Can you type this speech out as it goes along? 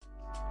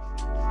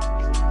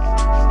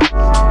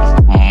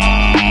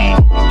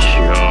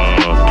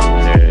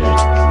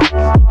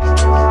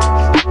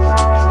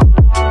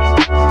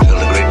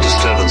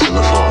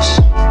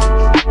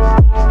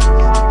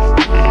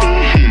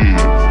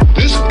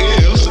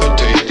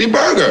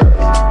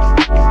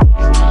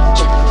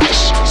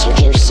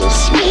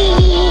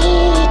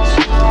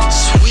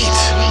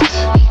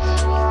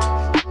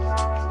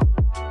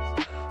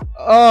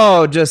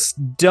Oh,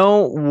 just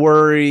don't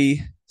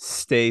worry,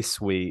 stay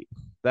sweet.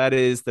 That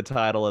is the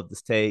title of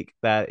this take.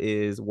 That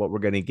is what we're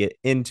going to get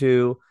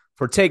into.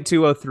 For take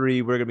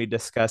 203, we're going to be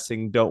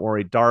discussing Don't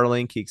Worry,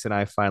 Darling. Keeks and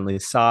I finally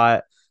saw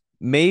it.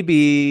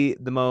 Maybe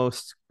the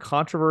most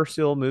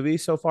controversial movie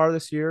so far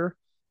this year.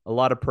 A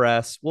lot of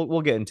press. We'll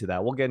get into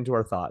that. We'll get into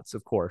our thoughts,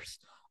 of course.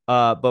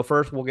 But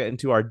first, we'll get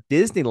into our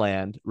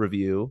Disneyland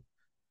review.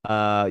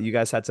 You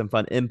guys had some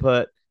fun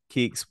input.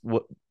 Keeks,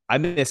 I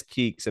missed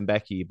Keeks and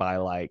Becky by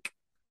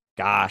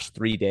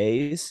 3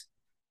 days.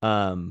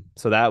 So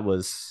that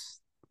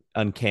was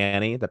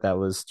uncanny that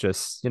was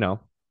just,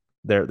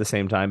 there at the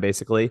same time,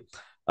 basically.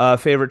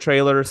 Favorite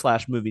trailer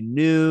slash movie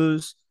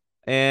news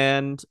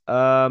and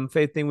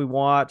favorite thing we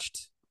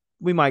watched.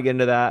 We might get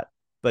into that,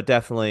 but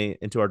definitely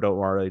into our Don't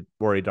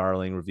Worry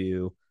Darling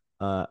review.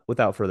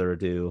 Without further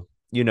ado,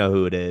 you know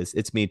who it is.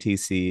 It's me,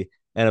 TC.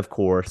 And of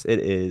course, it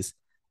is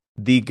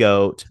the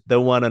GOAT, the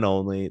one and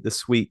only, the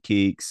Sweet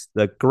Keeks,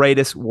 the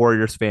greatest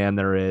Warriors fan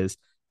there is,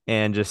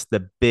 and just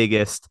the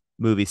biggest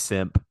movie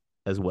simp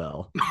as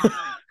well.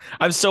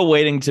 I'm still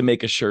waiting to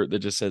make a shirt that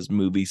just says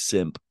movie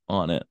simp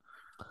on it.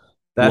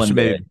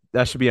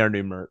 That should be our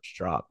new merch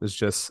drop. It's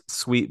just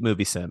sweet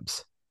movie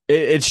simps.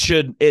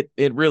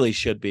 It really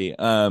should be.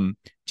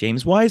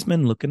 James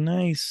Wiseman looking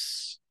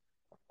nice.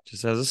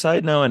 Just as a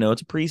side note, I know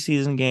it's a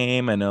preseason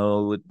game. I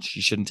know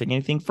she shouldn't take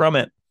anything from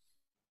it.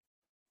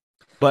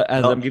 But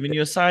as I'm giving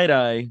you a side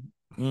eye,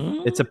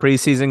 it's a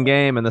preseason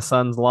game and the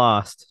Suns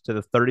lost to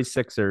the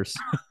 36ers.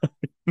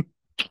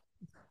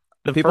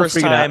 The first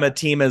time a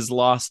team has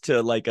lost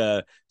to like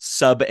a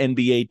sub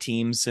NBA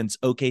team since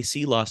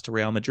OKC lost to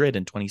Real Madrid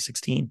in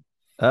 2016.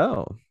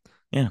 Oh,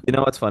 yeah. You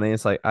know what's funny?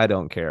 It's like, I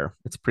don't care.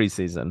 It's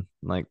preseason.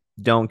 Like,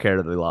 don't care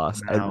that they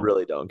lost. No. I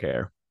really don't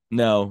care.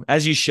 No,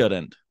 as you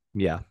shouldn't.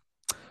 Yeah.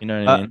 You know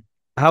what I mean?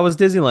 How was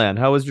Disneyland?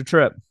 How was your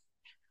trip?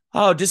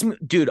 Oh, Disney,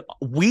 dude,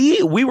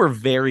 we were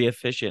very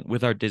efficient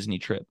with our Disney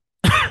trip.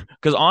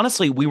 Because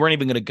honestly, we weren't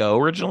even going to go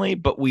originally,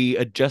 but we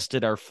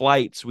adjusted our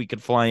flight so we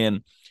could fly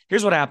in.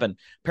 Here's what happened.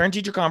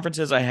 Parent-teacher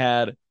conferences I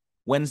had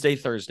Wednesday,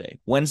 Thursday.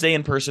 Wednesday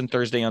in person,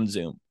 Thursday on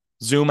Zoom.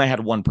 Zoom, I had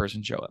one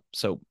person show up.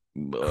 So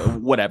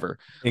whatever.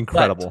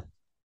 Incredible.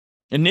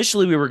 But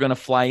initially, we were going to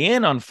fly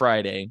in on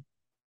Friday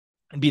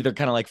and be there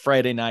kind of like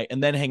Friday night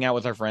and then hang out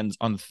with our friends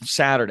on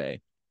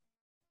Saturday.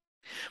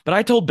 But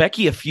I told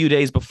Becky a few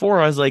days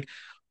before, I was like,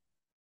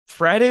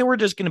 Friday, we're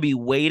just going to be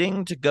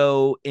waiting to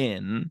go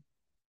in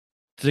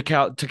to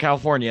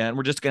California, and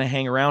we're just going to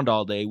hang around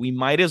all day. We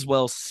might as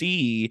well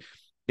see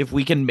if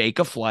we can make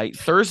a flight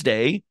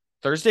Thursday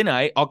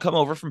night. I'll come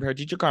over from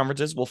parent-teacher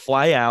conferences. We'll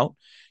fly out,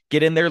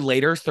 get in there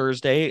later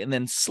Thursday, and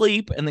then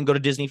sleep, and then go to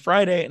Disney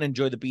Friday and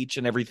enjoy the beach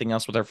and everything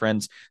else with our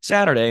friends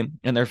Saturday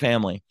and their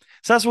family.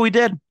 So that's what we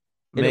did.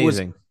 Amazing. It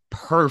was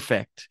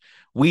perfect.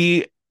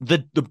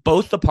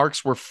 Both the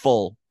parks were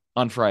full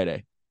on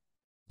Friday.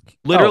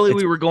 Literally,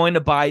 we were going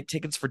to buy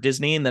tickets for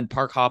Disney and then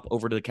park hop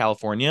over to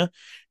California.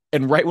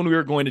 And right when we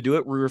were going to do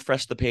it, we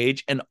refreshed the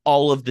page and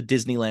all of the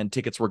Disneyland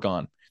tickets were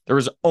gone. There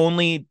was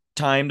only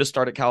time to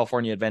start at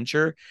California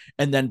Adventure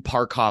and then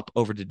park hop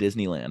over to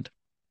Disneyland.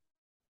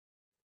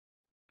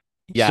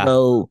 Yeah.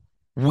 So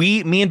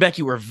me and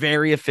Becky were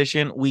very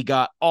efficient. We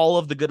got all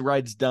of the good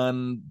rides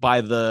done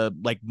by the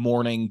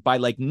morning. By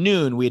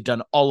noon, we had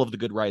done all of the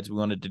good rides we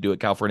wanted to do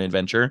at California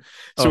Adventure.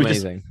 So we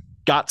amazing. Just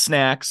got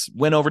snacks,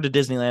 went over to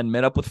Disneyland,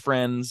 met up with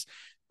friends,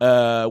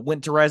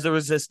 went to Rise of the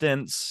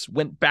Resistance,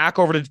 went back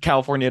over to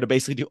California to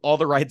basically do all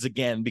the rides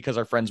again because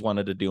our friends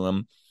wanted to do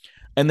them,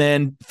 and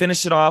then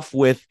finished it off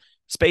with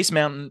Space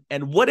Mountain.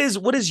 And what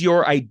is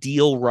your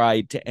ideal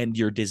ride to end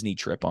your Disney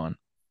trip on?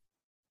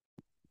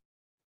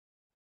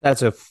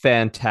 That's a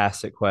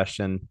fantastic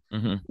question.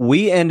 Mm-hmm.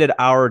 We ended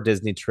our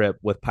Disney trip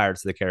with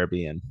Pirates of the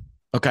Caribbean.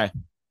 Okay.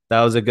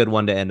 That was a good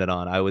one to end it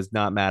on. I was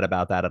not mad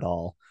about that at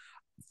all.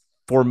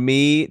 For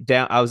me,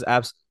 I was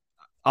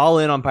all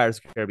in on Pirates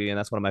of the Caribbean.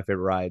 That's one of my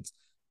favorite rides.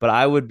 But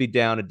I would be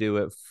down to do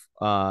it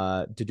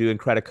to do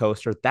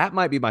Incredicoaster. That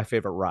might be my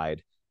favorite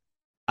ride.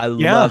 I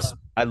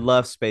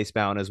love Space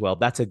Mountain as well.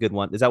 That's a good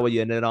one. Is that what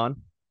you ended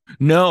on?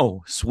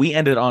 No, so we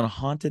ended on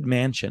Haunted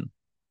Mansion.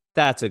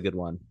 That's a good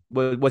one.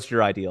 What's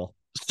your ideal?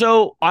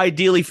 So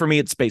ideally for me,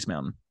 it's Space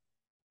Mountain.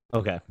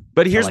 Okay.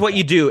 But here's what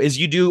you do is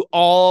you do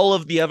all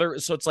of the other.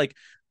 So it's like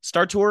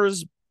Star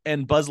Tours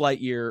and Buzz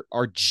Lightyear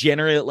are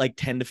generally at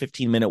 10 to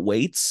 15 minute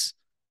waits.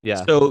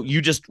 Yeah. So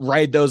you just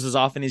ride those as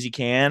often as you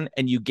can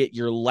and you get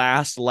your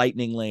last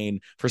lightning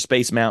lane for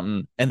Space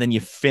Mountain and then you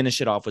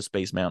finish it off with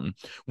Space Mountain.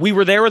 We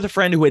were there with a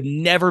friend who had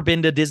never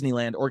been to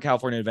Disneyland or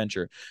California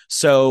Adventure.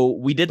 So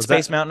we did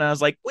Space Mountain and I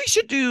was like, we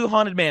should do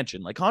Haunted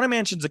Mansion. Haunted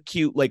Mansion's a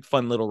cute,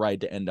 fun little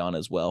ride to end on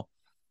as well.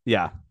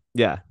 Yeah.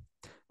 Yeah.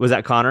 Was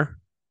that Connor?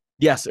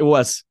 Yes, it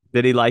was.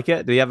 Did he like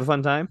it? Did he have a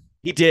fun time?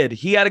 He did.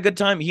 He had a good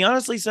time. He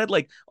honestly said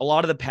a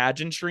lot of the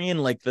pageantry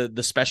and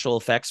the special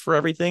effects for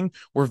everything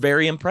were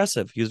very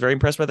impressive. He was very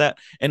impressed by that.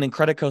 And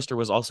Incredicoaster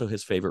was also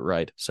his favorite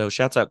ride. So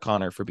shouts out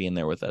Connor for being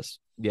there with us.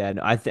 Yeah,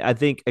 no, I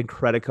think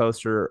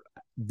Incredicoaster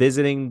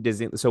visiting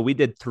Disney. So we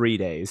did 3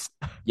 days.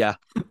 Yeah.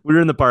 We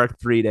were in the park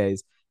 3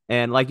 days.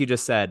 And like you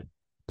just said,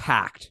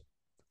 packed.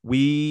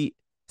 We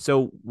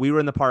we were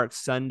in the park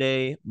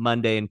Sunday,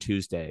 Monday, and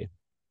Tuesday,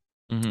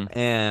 Hmm.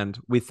 and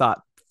we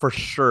thought for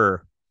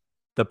sure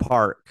the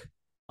park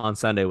on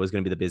Sunday was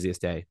going to be the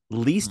busiest day.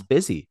 Least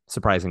busy,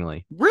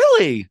 surprisingly.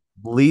 Really?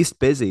 Least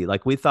busy.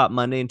 Like we thought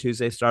Monday and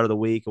Tuesday start of the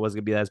week it wasn't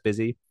going to be as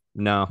busy.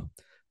 No.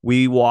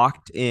 We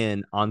walked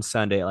in on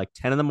Sunday at like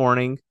 10 in the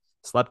morning,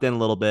 slept in a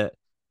little bit,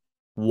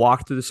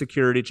 walked through the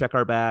security, check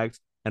our bags,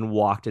 and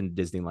walked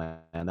into Disneyland.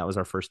 That was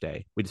our first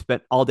day. We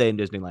spent all day in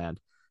Disneyland.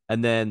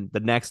 And then the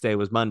next day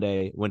was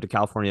Monday, went to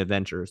California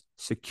Adventures.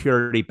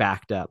 Security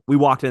backed up. We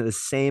walked in at the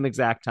same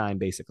exact time,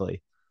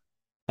 basically.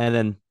 And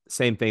then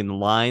same thing, the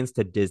lines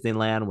to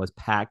Disneyland was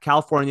packed.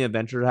 California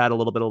Adventure had a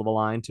little bit of a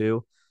line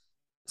too.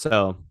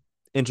 So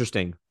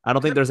interesting. I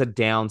don't think there's a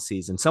down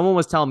season. Someone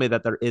was telling me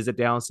that there is a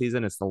down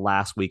season. It's the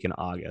last week in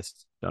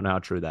August. Don't know how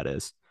true that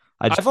is.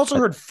 I've also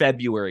heard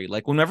February.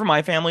 Like whenever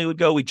my family would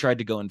go, we tried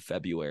to go in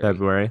February.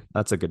 February.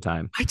 That's a good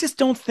time. I just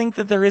don't think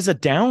that there is a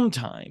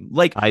downtime.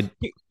 Like I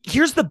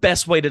here's the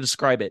best way to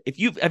describe it. If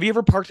you've have you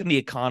ever parked in the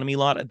economy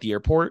lot at the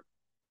airport?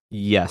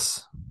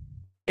 Yes.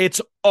 It's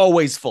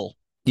always full.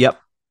 Yep.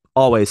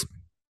 Always.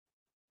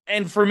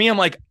 And for me, I'm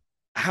like,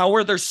 how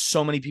are there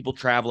so many people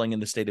traveling in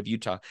the state of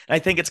Utah? And I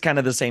think it's kind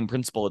of the same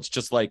principle. It's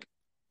just like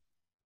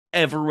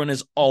everyone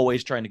is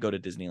always trying to go to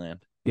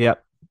Disneyland.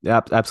 Yep.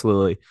 Yep.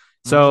 Absolutely.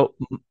 So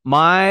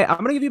I'm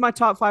gonna give you my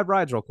top 5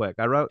 rides real quick.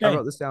 I wrote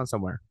this down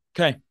somewhere.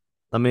 Okay.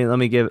 Let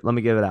me give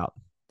it out.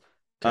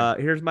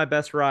 Okay. Here's my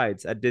best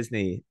rides at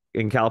Disney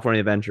in California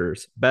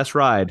Adventures. Best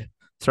ride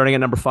starting at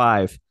number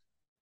 5.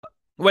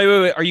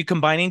 Wait. Are you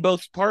combining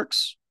both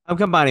parks? I'm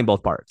combining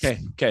both parts.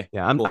 Okay.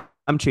 Yeah,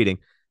 I'm cheating.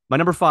 My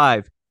number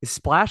 5 is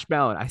Splash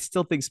Mountain. I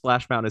still think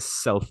Splash Mountain is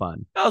so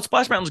fun. Oh,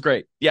 Splash Mountain's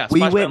great. Yeah, We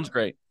Splash went, Mountain's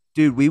great.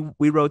 dude.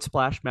 We rode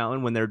Splash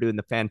Mountain when they were doing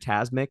the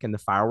Phantasmic and the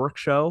fireworks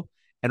show,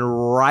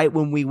 and right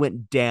when we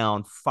went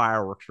down,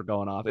 fireworks were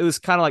going off. It was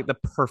kind of like the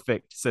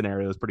perfect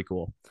scenario. It was pretty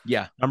cool.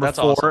 Yeah, Number that's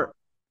 4 awesome.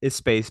 is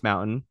Space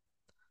Mountain.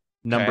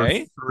 Number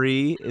Okay.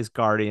 3 is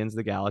Guardians of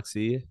the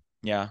Galaxy,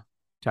 Yeah.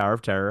 Tower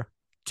of Terror.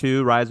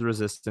 2, Rise of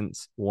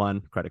Resistance.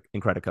 1,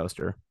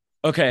 Incredicoaster.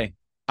 Okay.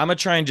 I'm gonna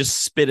try and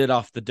just spit it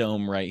off the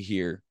dome right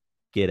here.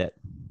 Get it.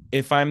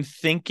 If I'm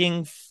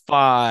thinking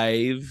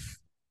 5,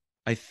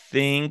 I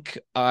think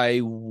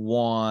I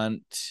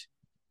want.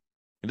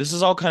 This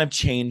has all kind of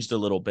changed a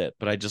little bit,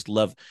 but I just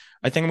love.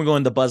 I think I'm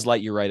going the Buzz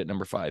Lightyear ride at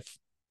number 5.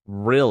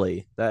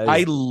 Really?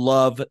 I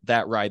love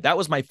that ride. That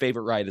was my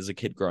favorite ride as a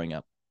kid growing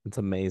up. It's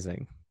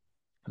amazing.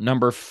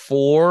 Number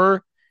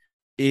 4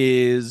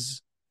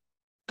 is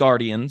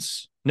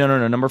Guardians.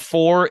 No. Number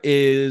 4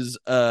 is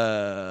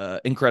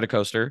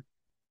Incredicoaster.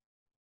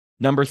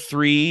 Number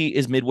 3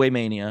 is Midway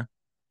Mania.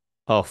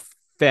 Oh,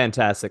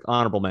 fantastic.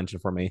 Honorable mention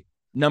for me.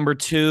 Number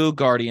 2,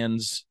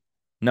 Guardians.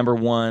 Number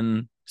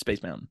 1,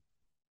 Space Mountain.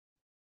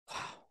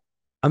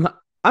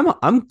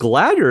 I'm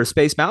glad you're a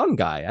Space Mountain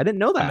guy. I didn't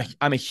know that.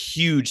 I'm a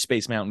huge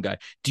Space Mountain guy.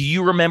 Do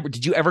you remember?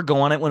 Did you ever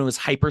go on it when it was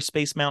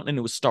Hyperspace Mountain and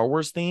it was Star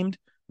Wars themed?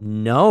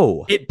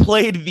 No. It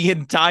played the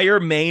entire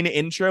main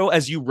intro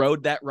as you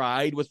rode that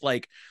ride with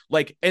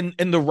and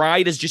the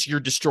ride is just you're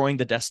destroying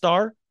the Death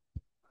Star.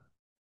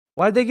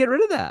 Why did they get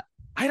rid of that?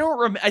 I don't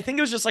remember. I think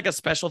it was just like a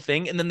special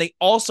thing. And then they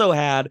also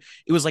had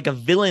it was like a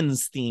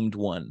villains themed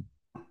one.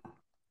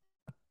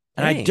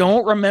 And I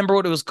don't remember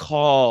what it was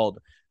called.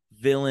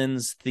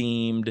 Villains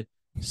themed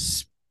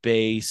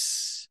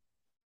Space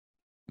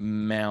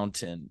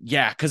Mountain.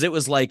 Yeah, because it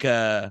was like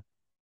a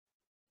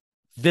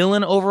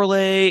villain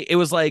overlay. It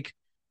was like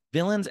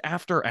Villains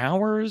After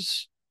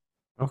Hours.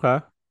 Okay.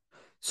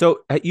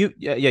 So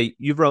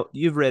you've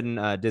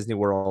ridden Disney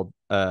World,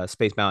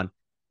 Space Mountain.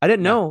 I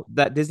didn't know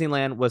that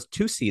Disneyland was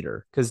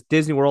 2-seater because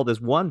Disney World is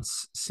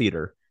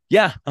 1-seater.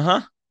 Yeah.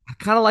 Uh-huh. I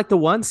kind of like the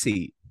 1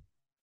 seat.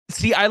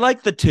 See, I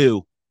like the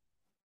 2.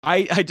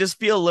 I just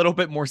feel a little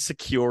bit more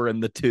secure in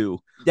the 2.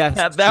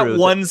 That's that true.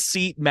 1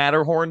 seat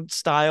Matterhorn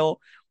style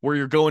where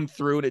you're going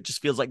through and it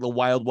just feels like the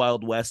wild,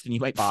 wild west and you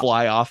might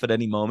fly off at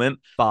any moment.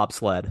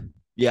 Bobsled.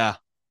 Yeah.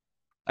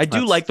 I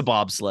do like the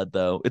bobsled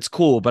though. It's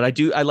cool, but I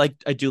do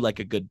like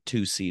a good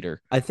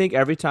 2-seater. I think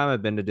every time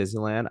I've been to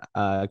Disneyland,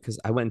 because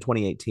I went in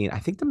 2018, I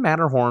think the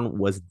Matterhorn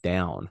was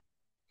down.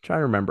 Try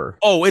to remember.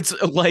 Oh,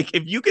 it's like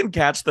if you can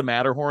catch the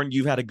Matterhorn,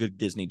 you've had a good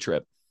Disney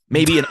trip.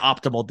 Maybe an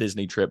optimal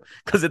Disney trip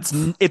because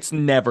it's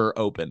never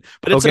open,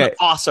 but it's an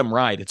awesome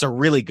ride. It's a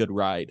really good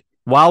ride.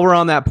 While we're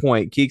on that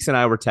point, Keeks and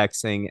I were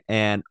texting,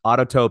 and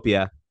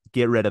Autotopia,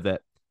 get rid of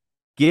it.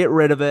 Get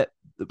rid of it.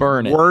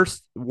 Burn it.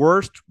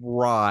 Worst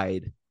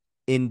ride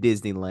in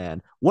Disneyland.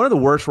 One of the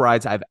worst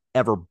rides I've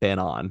ever been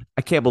on.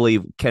 I can't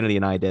believe Kennedy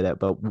and I did it,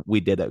 but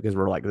we did it because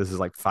we're like, this is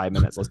like 5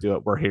 minutes. Let's do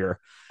it. We're here.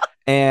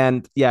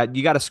 And yeah,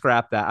 you got to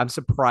scrap that. I'm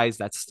surprised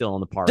that's still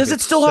in the park. Does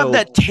it still have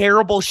that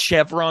terrible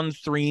chevron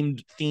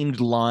themed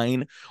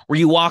line where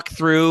you walk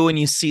through and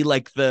you see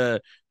like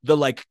the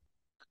like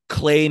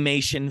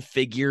claymation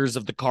figures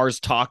of the cars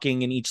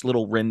talking in each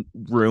little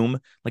room,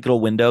 like a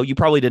little window? You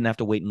probably didn't have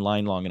to wait in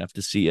line long enough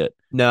to see it.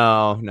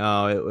 No,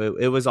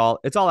 it was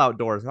it's all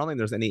outdoors. I don't think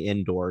there's any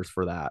indoors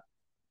for that.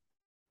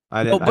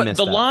 No, I but missed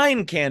the that.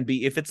 line can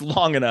be if it's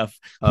long enough.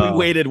 We Oh,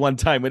 waited one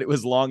time when it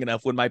was long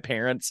enough when my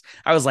parents,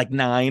 I was like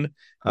 9, and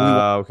we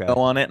wanted to okay.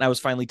 go on it, and I was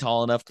finally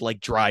tall enough to like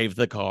drive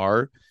the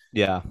car.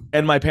 Yeah.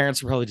 And my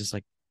parents were probably just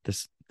like,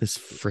 this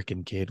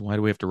freaking kid, why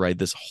do we have to ride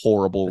this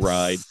horrible This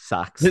ride?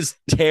 sucks. This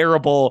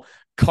terrible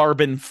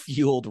carbon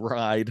fueled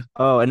ride.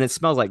 Oh, and it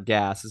smells like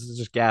gas. This is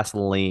just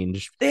gasoline.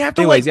 They have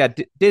to Anyways, like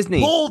yeah,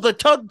 Disney, pull the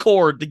tug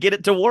cord to get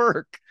it to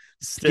work.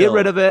 get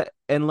rid Still. of it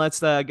and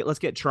let's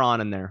get Tron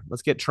in there.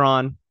 Let's get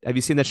Tron. Have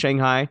you seen the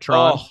Shanghai Oh,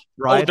 Tron oh,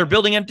 ride? they're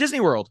building at Disney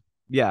World.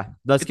 Yeah,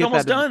 let's It's get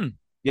almost that. done.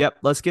 Yep,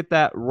 let's get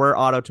that where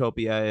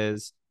Autotopia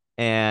is,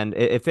 and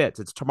it fits.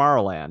 It's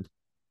Tomorrowland.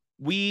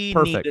 We need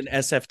Perfect. an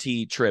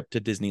SFT trip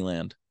to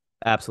Disneyland.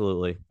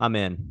 Absolutely, I'm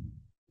in. I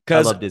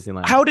Because love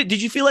Disneyland. how did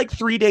you feel like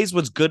 3 days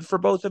was good for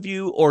both of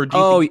you, or do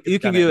you think Oh, you could you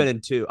have can done it do in it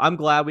in two. I'm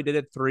glad we did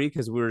it three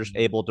because we were just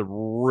able to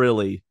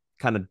really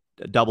kind of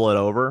double it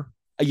over,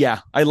 Yeah,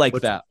 I like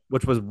which that.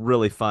 which was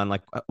really fun.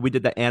 Like we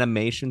did the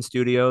animation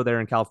studio there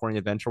in California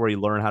Adventure where you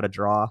learn how to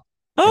draw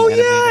and animate Oh it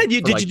yeah. for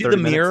Did you like do the 30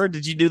 minutes. mirror?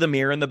 Did you do the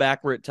mirror in the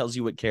back where it tells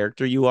you what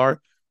character you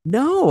are?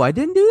 No, I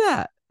didn't do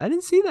that. I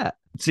didn't see that.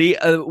 See,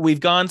 we've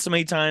gone so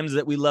many times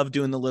that we love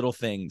doing the little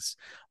things.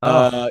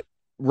 Oh,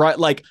 Right,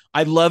 like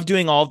I love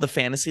doing all of the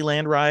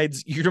Fantasyland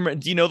rides. You remember?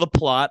 Do you know the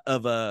plot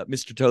of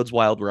Mr. Toad's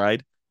Wild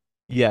Ride?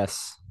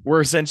 yes. Where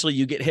essentially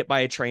you get hit by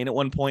a train at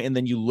one point, and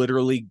then you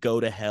literally go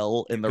to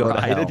hell in You the go to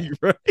ride, and hell. you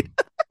ride.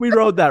 We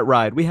rode that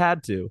ride. We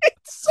had to.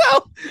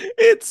 So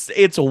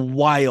it's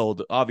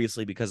wild,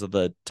 obviously because of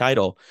the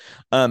title.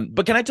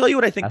 But can I tell you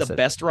what I think the That's it.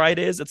 best ride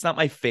is? It's not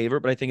my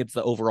favorite, but I think it's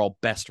the overall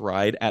best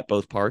ride at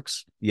both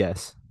parks.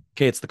 Yes.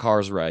 Okay, it's the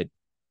Cars ride.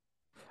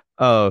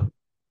 Oh,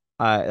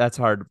 that's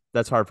hard.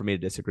 That's hard for me to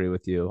disagree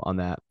with you on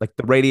that. Like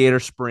the Radiator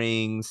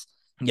Springs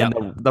and Yep.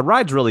 the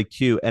ride's really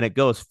cute and it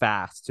goes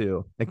fast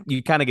too. Like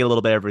you kind of get a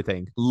little bit of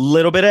everything.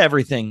 Little bit of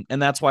everything,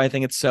 and that's why I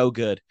think it's so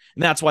good.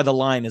 And that's why the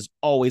line is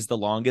always the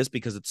longest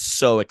because it's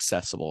so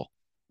accessible.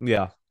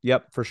 Yeah.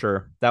 Yep, for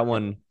sure. That As a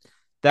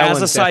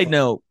one's side definitely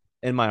note,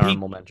 in my pe-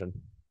 honorable mention.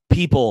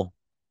 people,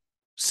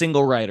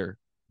 single rider,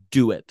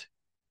 do it.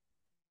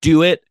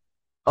 Do it.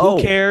 Who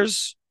Oh,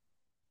 cares?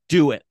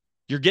 Do it.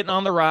 You're getting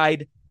on the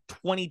ride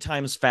 20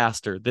 times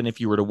faster than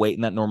if you were to wait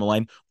in that normal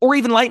line or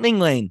even Lightning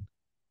Lane.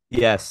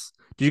 yes.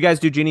 Did you guys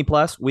do Genie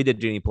Plus? We did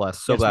Genie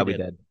Plus. So Yes, we glad we did.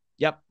 did.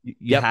 Yep. You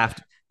Yep. have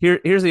to.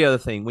 Here's the other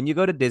thing. When you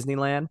go to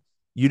Disneyland,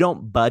 you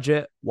don't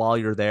budget while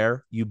you're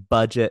there. You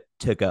budget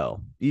to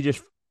go. You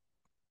just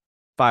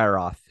fire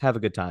off. Have a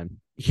good time.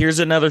 Here's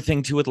another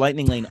thing too with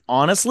Lightning Lane.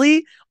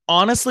 Honestly,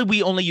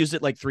 we only used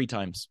it like 3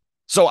 times.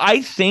 So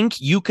I think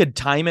you could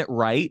time it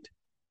right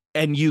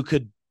and you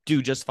could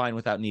do just fine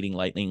without needing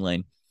Lightning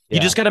Lane. You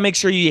Yeah. just got to make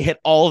sure you hit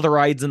all of the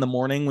rides in the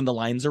morning when the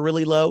lines are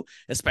really low,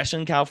 especially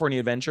in California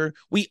Adventure.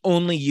 We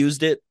only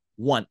used it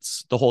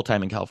once the whole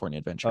time in California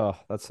Adventure. Oh,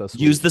 that's so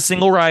sweet. Use the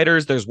single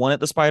riders. There's one at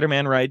the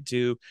Spider-Man ride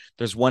too.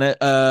 There's one at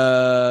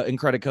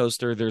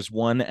Incredicoaster. There's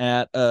one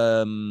at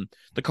the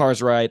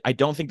Cars ride. I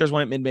don't think there's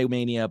one at Midway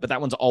Mania, but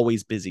that one's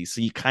always busy.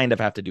 So you kind of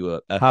have to do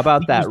How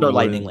about we that used our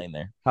Lightning room? Lane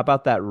there. How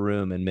about that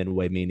room in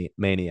Midway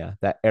Mania?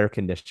 That air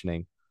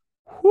conditioning.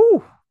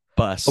 Whew.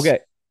 Bus. Okay.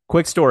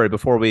 Quick story Okay.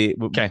 before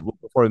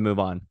we move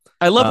on.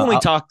 I love when we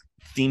I'll- talk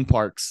theme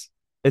parks.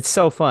 It's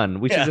so fun.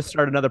 We should Yeah. just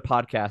start another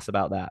podcast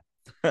about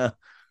that.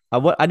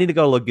 I need to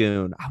go to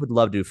Lagoon. I would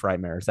love to do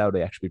Frightmares. That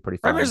would actually be pretty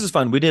fun. Frightmares is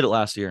fun. We did it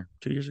last year,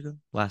 2 years ago,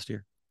 last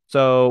year.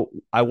 So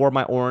I wore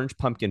my orange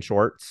pumpkin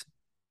shorts,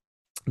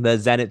 the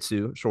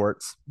Zenitsu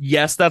shorts,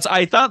 Yes,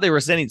 I thought they were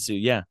Zenitsu.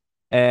 Yeah.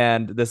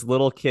 and this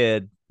little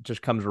kid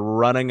just comes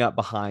running up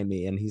behind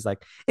me and he's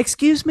like,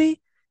 "Excuse me?"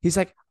 He's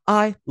like,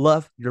 "I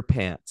love your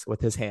pants," with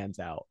his hands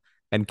out.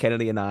 And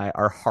Kennedy and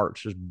our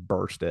hearts just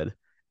bursted.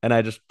 And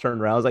I just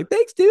turned around. I was like,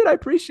 "Thanks, dude. I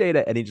appreciate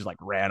it." And he just like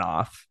ran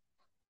off.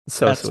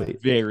 So That's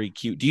sweet. very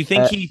cute. Do you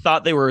think he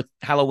thought they were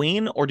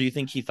Halloween or do you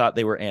think he thought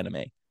they were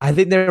anime? I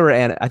think they were.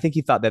 I think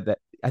he thought that.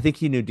 I think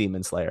he knew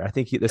Demon Slayer. I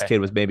think this Okay.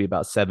 kid was maybe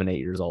about 7, 8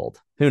 years old.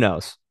 Who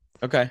knows?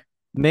 Okay.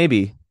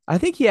 Maybe. I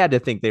think he had to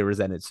think they were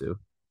Zenitsu.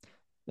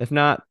 If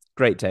not,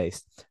 great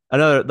taste.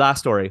 Another last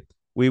story.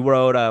 We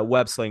rode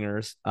Web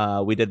Slingers.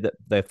 We did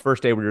the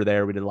first day we were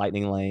there. We did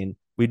Lightning Lane.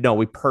 We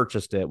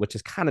purchased it, which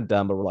is kind of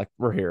dumb, but we're like,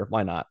 we're here.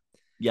 Why not?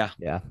 Yeah.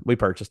 Yeah, we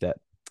purchased it.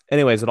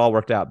 Anyways, it all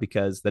worked out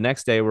because the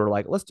next day we were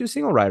like, let's do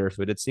single rider. So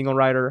we did single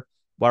rider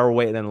while we're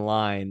waiting in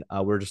line.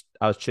 I was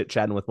chit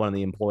chatting with one of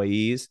the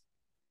employees.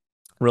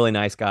 Really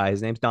nice guy.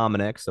 His name's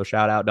Dominic. So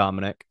shout out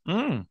Dominic.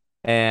 Mm.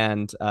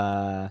 And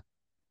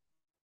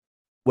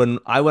when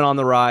I went on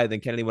the ride, then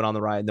Kennedy went on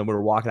the ride, and then we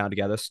were walking out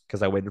together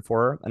because I waited for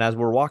her. And as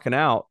we were walking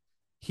out,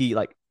 he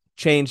like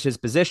changed his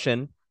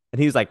position and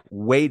he was like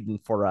waiting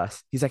for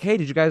us. He's like, "Hey,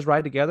 did you guys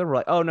ride together?" We're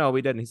like, "Oh no,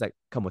 we didn't." He's like,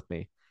 "Come with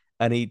me."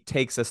 And he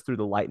takes us through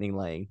the Lightning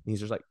Lane. He's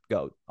just like,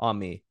 "Go on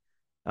me."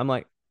 I'm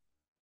like,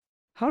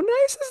 "How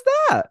nice is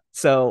that?"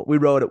 So we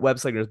rode at Web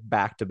Slingers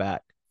back to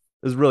back.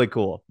 It was really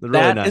cool. It was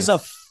really That nice. is a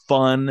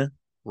fun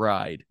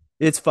ride.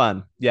 It's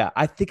fun. Yeah.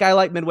 I think I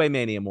like Midway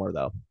Mania more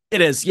though. It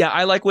is. Yeah,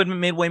 I like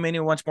Midway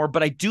Mania much more,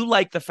 but I do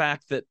like the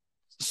fact that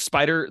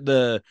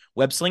the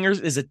web slingers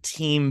is a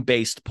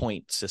team-based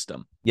point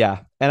system. Yeah,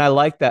 and I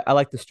like that. I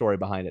like the story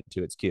behind it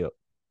too. It's cute.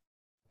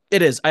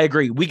 It is. I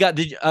agree. We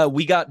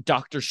got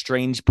Doctor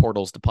Strange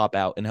portals to pop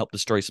out and help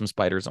destroy some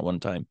spiders at one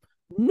time.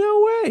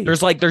 No way.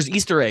 There's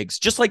Easter eggs,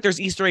 just like there's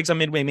Easter eggs on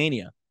Midway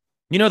Mania.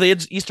 You know, they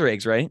had Easter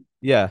eggs, right?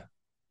 Yeah.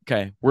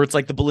 Okay, where it's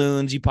like the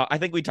balloons you pop. I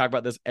think we talk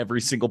about this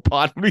every single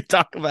pod when we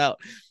talk about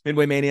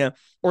Midway Mania,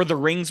 or the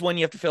rings one.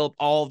 You have to fill up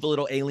all of the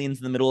little aliens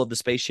in the middle of the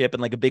spaceship,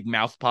 and like a big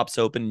mouth pops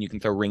open, and you can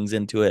throw rings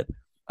into it.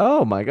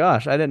 Oh my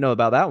gosh, I didn't know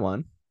about that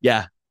one.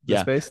 Yeah, The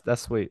yeah. space.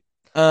 That's sweet.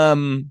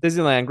 Um,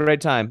 Disneyland,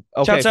 great time.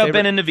 Okay, Shouts out favorite,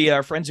 Ben and Navia,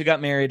 our friends who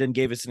got married and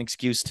gave us an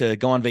excuse to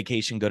go on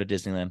vacation, go to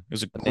Disneyland. It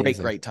was a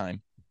Amazing. great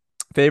time.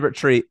 favorite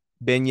treat.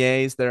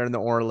 Beignets there in the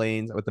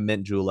Orleans with the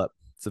mint julep.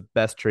 It's the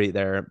best treat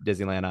there at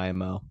Disneyland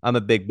IMO. I'm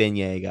a big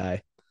beignet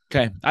guy.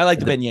 Okay, I like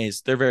the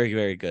beignets. They're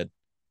very good.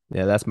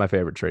 Yeah, that's my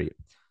favorite treat.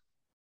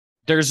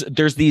 There's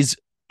these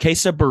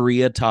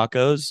quesadilla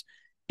tacos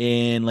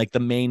in like the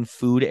main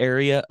food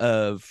area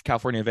of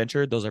California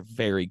Adventure. Those are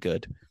very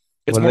good.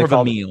 It's What are more they of a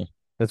called? meal.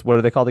 That's what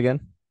are they called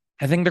again?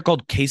 I think they're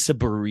called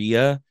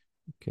quesadilla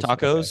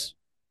tacos. Okay.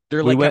 They're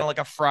We like kind went. of like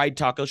a fried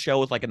taco shell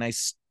with like a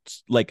nice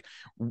like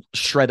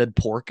shredded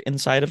pork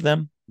inside of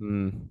them.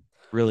 Mm,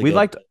 Really we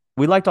good.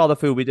 liked all the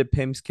food. We did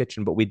Pim's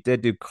Kitchen, but we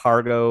did do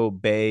Cargo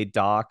Bay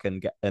Dock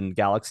and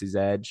Galaxy's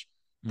Edge.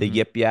 The Mhm.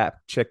 Yip Yap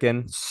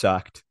chicken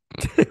sucked.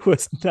 It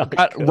was not good.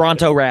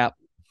 Ronto wrap.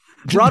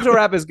 Ronto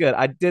wrap is good.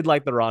 I did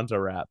like the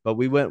Ronto wrap, but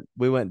we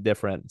went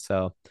different.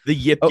 So The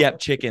Yip oh Yap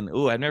chicken.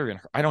 Oh, I've never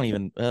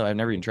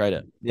even tried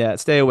it. yeah,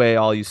 stay away,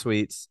 all you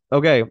sweets.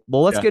 Okay,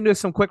 well let's Yeah. get into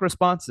some quick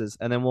responses,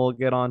 and then we'll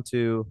get on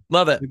to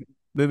Love it.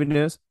 movie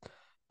news.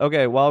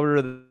 Okay, while we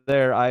were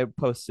there, I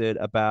posted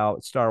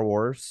about Star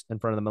Wars in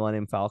front of the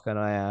Millennium Falcon, and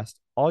I asked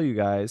all you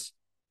guys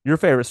your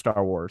favorite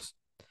Star Wars.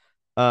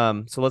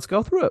 So let's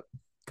go through it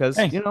because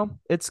Hey,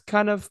 it's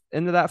kind of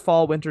into that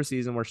fall winter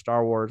season where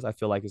Star Wars I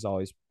feel like is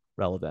always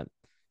relevant.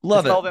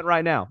 love It's it. relevant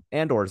right now.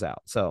 Andor's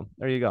out, so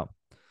there you go.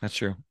 That's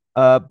true.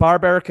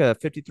 Barbarica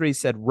 53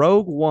 said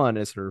Rogue One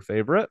is her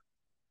favorite. Okay.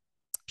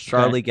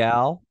 Charlie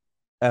Gal,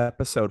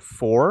 Episode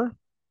 4.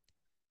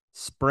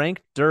 Sprank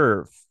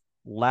Derv,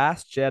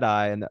 Last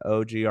Jedi and the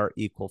OG are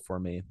equal for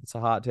me. It's a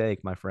hot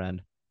take, my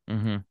friend.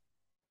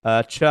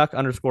 Mm-hmm. Chuck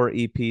underscore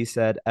EP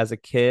said, as a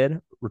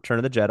kid, Return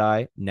of the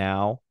Jedi,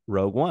 now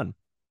Rogue One.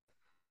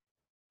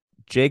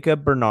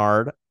 Jacob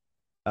Bernard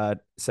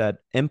said,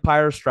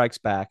 Empire Strikes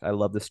Back. I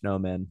love the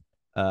snowman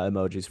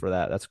emojis for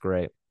that. That's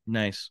great.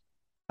 Nice.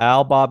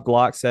 Al Bob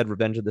Glock said,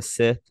 Revenge of the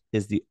Sith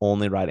is the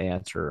only right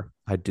answer.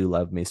 I do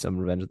love me some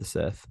Revenge of the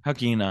Sith. How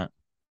can you not?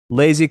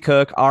 Lazy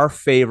Cook, our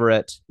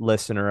favorite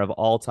listener of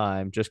all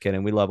time. Just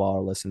kidding. We love all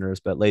our listeners,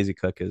 but Lazy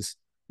Cook is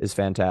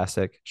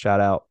fantastic. Shout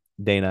out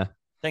Dana.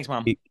 Thanks,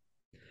 Mom.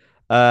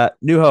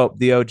 New Hope,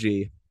 the OG.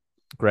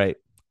 Great.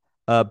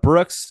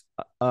 Brooks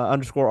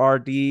underscore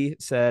RD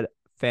said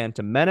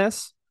Phantom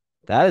Menace.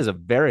 That is a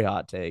very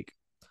hot take.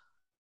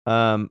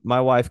 My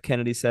wife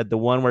Kennedy said the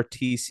one where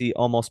TC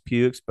almost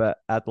pukes, but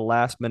at the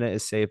last minute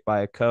is saved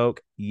by a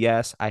Coke.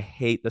 Yes, I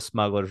hate the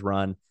Smuggler's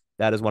Run.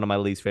 That is one of my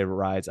least favorite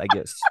rides. I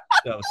get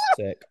so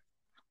sick.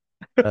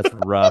 That's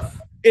rough.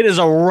 It is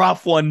a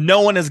rough one.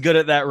 No one is good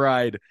at that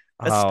ride,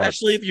 Oh,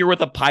 especially if you're with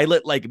a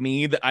pilot like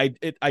me. That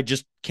I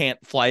just can't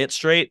fly it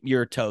straight.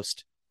 You're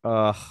toast.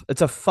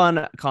 it's a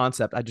fun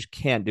concept. I just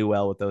can't do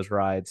well with those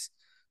rides.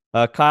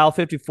 Kyle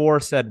 54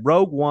 said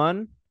Rogue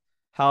One.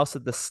 House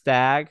of the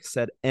Stag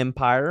said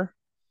Empire.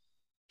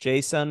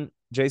 Jason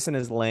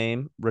is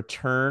lame.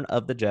 Return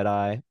of the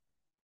Jedi.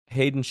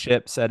 Hayden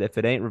Ship said if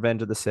it ain't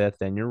Revenge of the Sith,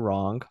 then you're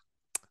wrong.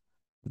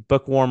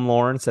 Bookworm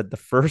Lauren said the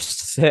first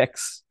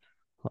six.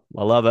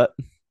 I love it.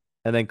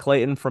 And then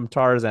Clayton from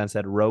Tarzan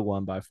said Rogue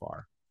One by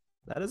far.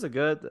 That's a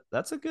good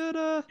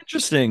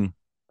Interesting.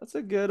 that's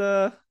a good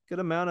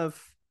amount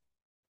of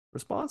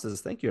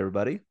responses. Thank you,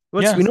 everybody.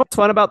 Yeah. You know what's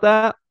fun about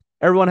that?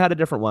 Everyone had a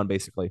different one,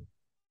 basically.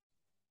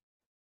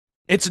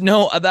 It's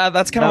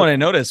that's kind of No. what I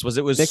noticed was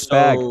it was Mixed so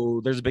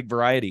bag. there's a big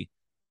variety.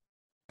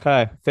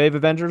 Okay. Fave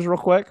Avengers, real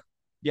quick.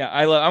 Yeah,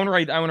 I want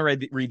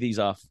to read these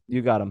off.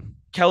 You got them.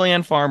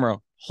 Kellyanne Farmer,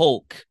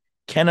 Hulk,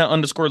 Kenna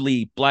underscore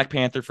Lee, Black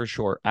Panther for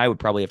short. I would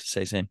probably have to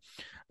say same.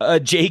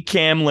 J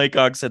Cam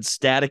Laycock said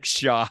Static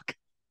Shock.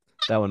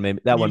 That one made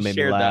You me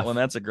shared laugh. that one.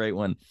 That's a great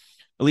one.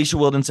 Alicia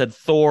Wilden said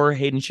Thor.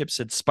 Hayden Ship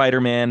said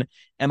Spider-Man.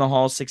 Emma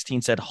Hall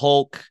 16 said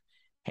Hulk.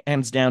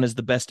 Hands down is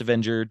the best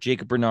Avenger.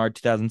 Jacob Bernard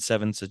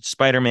 2007 said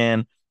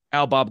Spider-Man.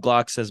 Al Bob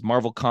Glock says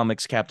Marvel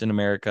Comics Captain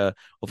America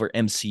over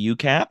MCU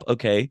Cap.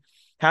 Okay.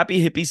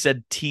 Happy Hippie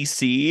said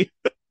TC.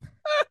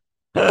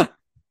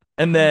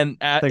 And then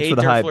Thanks for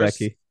the hype,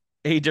 Becky.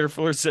 A.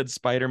 Derfler said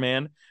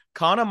Spider-Man.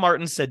 Connor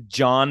Martin said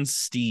John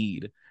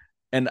Steed.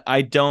 And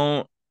I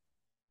don't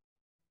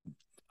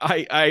Who's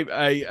I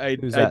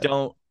that?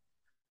 don't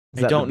Is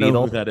I that the don't know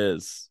Beetle? who that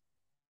is.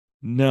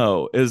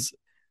 No, is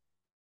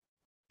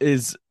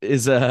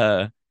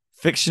a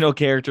fictional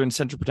character and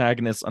central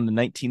protagonist on the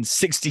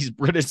 1960s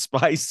British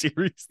spy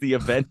series The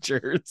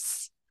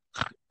Avengers.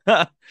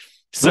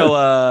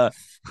 So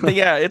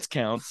Yeah, it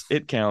counts.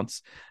 It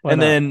counts. Why And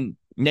not? then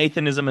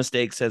Nathan is a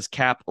mistake says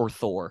Cap or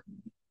Thor.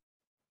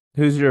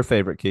 Who's your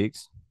favorite,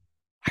 Keeks?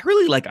 I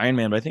really like Iron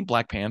Man, but I think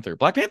Black Panther.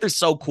 Black Panther's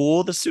so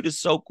cool. The suit is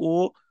so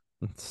cool.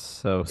 It's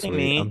so Hey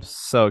sweet. I'm me.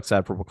 so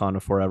excited for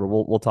Wakanda Forever.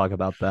 We'll talk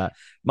about that.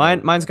 Yeah,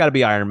 Mine's got to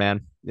be Iron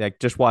Man. Like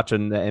just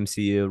watching the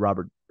MCU,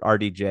 Robert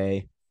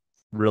RDJ,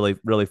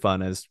 really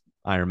fun as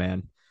Iron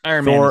Man.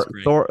 Iron Man is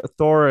great.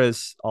 Thor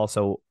is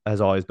also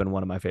has always been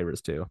one of my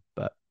favorites too.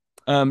 But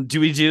Should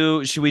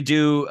we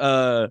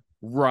do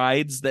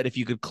rides that if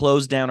you could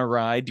close down a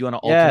ride, do you want to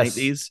alternate yes,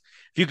 these?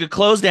 If you could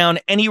close down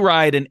any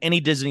ride in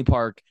any Disney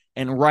park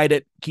and ride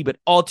it, keep it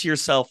all to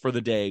yourself for the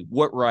day,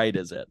 what ride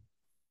is it?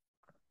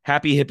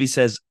 Happy Hippie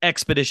says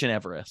Expedition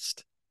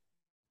Everest.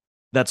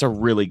 That's a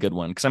really good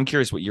one because I'm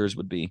curious what yours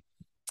would be.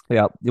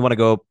 yeah. You want to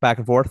go back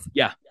and forth?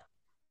 Yeah.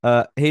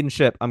 Hayden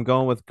Ship. I'm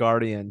going with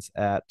Guardians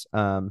at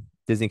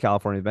Disney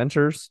California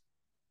Adventures.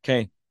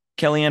 Okay.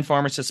 Kellyanne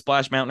Farmer says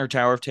Splash Mountain or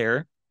Tower of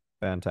Terror.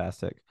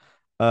 Fantastic.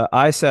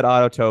 I said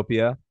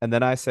Autotopia, and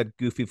then I said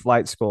Goofy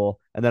Flight School,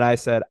 and then I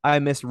said I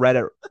misread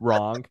it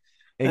wrong.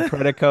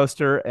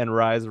 Incredicoaster and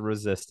Rise of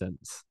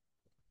Resistance.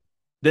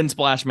 Then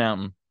Splash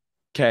Mountain.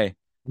 Okay.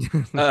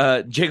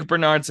 Jacob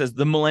Bernard says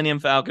the Millennium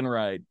Falcon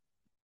ride.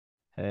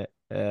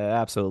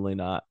 Absolutely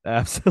not.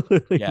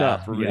 Absolutely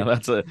not for me.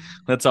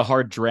 That's a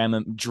hard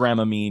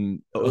Dramamine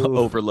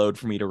overload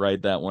for me to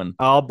ride that one.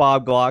 All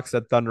Bob Glock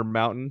said Thunder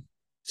Mountain.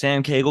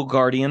 Sam Cagle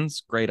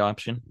Guardians, great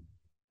option.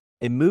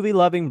 A movie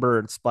loving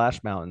bird,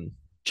 Splash Mountain.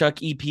 Chuck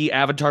EP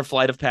Avatar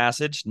Flight of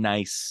Passage,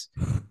 nice.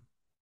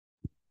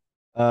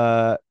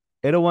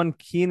 801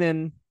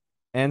 Keenan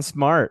and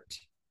Smart.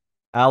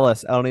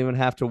 Alice, I don't even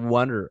have to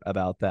wonder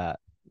about that.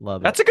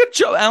 Love it. That's a good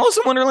show. Alice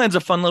in Wonderland's a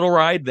fun little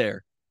ride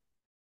there.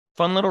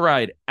 Fun little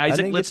ride.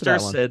 Isaac Litster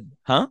said,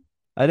 huh?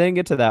 I didn't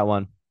get to that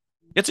one.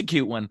 It's a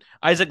cute one.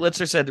 Isaac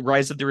Litster said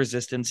Rise of the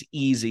Resistance,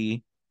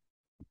 easy.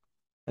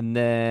 And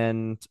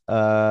then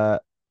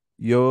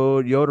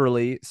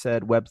Yoderly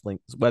said web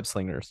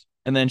slingers.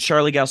 And then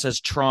Charlie Gal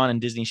says Tron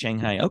and Disney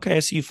Shanghai. Okay, I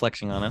see you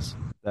flexing on us.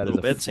 That a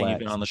little is bit, saying you've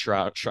been on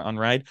the Tron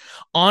ride.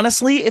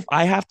 Honestly, if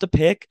I have to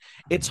pick,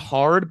 it's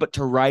hard, but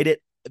to ride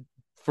it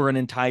for an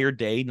entire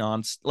day,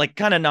 kind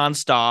of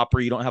nonstop,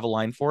 or you don't have a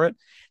line for it,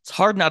 it's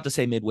hard not to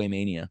say Midway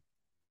Mania.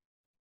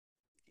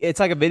 It's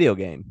like a video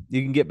game.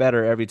 You can get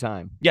better every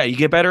time. Yeah, you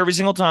get better every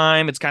single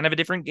time. It's kind of a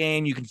different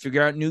game. You can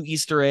figure out new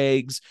Easter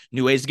eggs,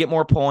 new ways to get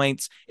more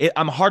points.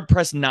 I'm hard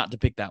pressed not to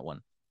pick that one.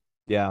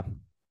 Yeah.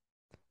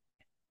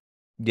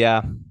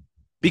 Yeah.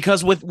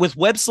 Because with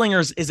web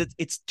slingers,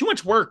 it's too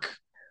much work.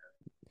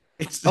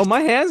 My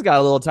hands got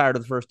a little tired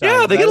of the first time.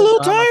 Yeah, they get a little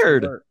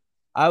tired.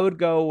 I think I would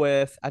go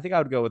with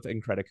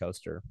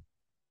Incredicoaster.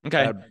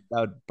 Okay. That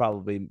would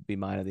probably be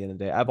mine at the end of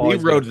the day. I've We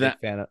always rode been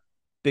that.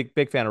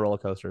 big fan of roller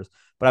coasters.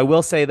 But I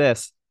will say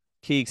this,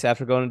 Keeks,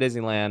 after going to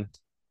Disneyland,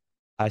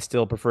 I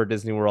still prefer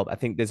Disney World. I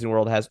think Disney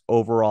World has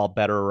overall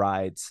better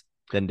rides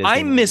than Disneyland.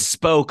 I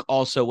misspoke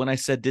also when I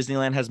said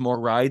Disneyland has more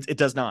rides. It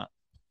does not.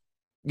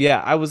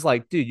 Yeah, I was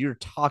like, dude, you're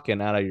talking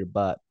out of your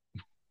butt.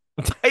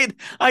 I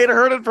had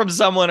heard it from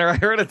someone, or I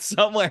heard it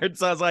somewhere, and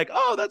so I was like,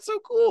 "Oh, that's so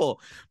cool."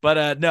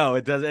 But no,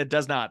 it does. It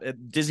does not.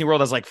 Disney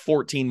World has like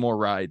 14 more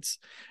rides,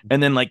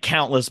 and then like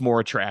countless more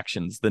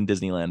attractions than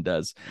Disneyland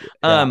does.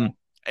 Yeah.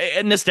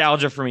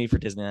 Nostalgia for me for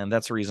Disneyland.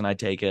 That's the reason I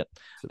take it.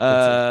 It's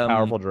a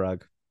powerful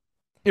drug.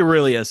 It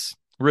really is.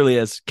 Really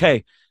is.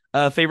 Okay.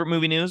 Favorite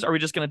movie news? Are we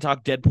just going to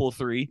talk Deadpool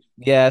 3?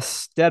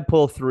 Yes,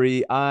 Deadpool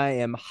 3. I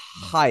am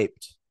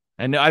hyped.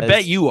 And I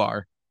bet you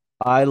are.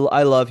 I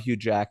love Hugh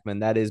Jackman.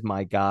 That is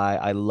my guy.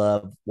 I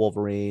love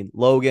Wolverine.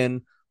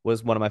 Logan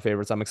was one of my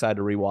favorites. I'm excited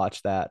to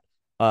rewatch that.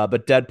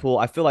 But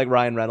Deadpool, I feel like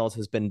Ryan Reynolds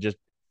has been just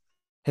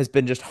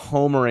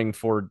homering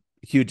for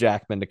Hugh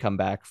Jackman to come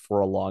back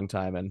for a long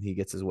time, and he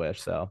gets his wish.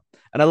 So,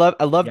 and I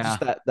love just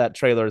that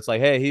trailer. It's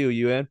like, hey, Hugh,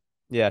 you in?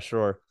 Yeah,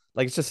 sure.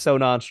 Like it's just so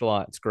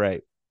nonchalant. It's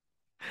great.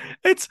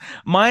 It's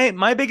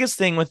my biggest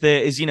thing with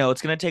it is,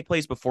 it's going to take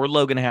place before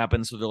Logan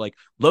happens. So they're like,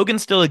 Logan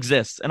still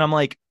exists. And I'm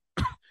like,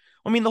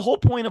 I mean, the whole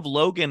point of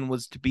Logan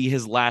was to be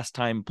his last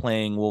time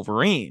playing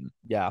Wolverine.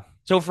 Yeah.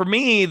 So for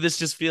me, this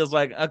just feels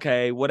like,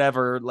 okay,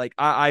 whatever. Like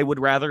I would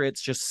rather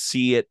it's just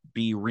see it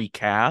be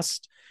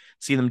recast,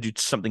 see them do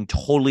something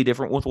totally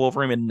different with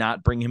Wolverine and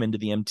not bring him into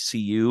the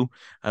MCU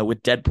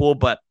with Deadpool.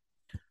 But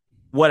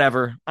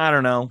whatever. I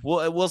don't know.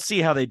 We'll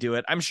see how they do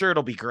it. I'm sure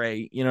it'll be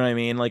great. You know what I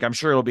mean? Like I'm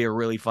sure it'll be a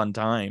really fun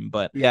time.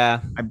 But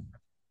yeah,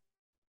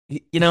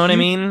 you know what I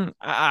mean?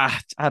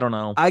 I don't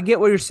know. I get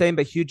what you're saying,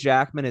 but Hugh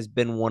Jackman has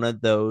been one of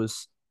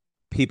those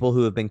people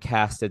who have been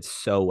casted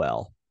so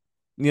well.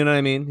 You know what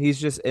I mean?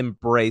 He's just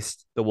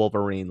embraced the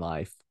Wolverine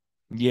life.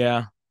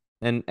 Yeah.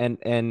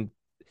 And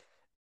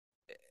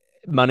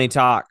money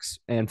talks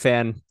and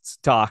fans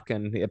talk,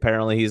 and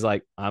apparently he's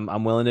like,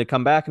 I'm willing to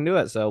come back and do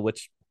it. So,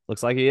 which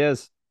looks like he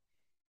is.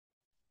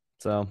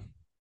 So,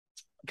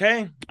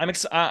 okay,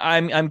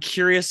 I'm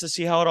curious to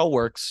see how it all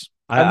works.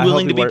 I'm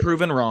willing to be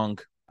proven wrong.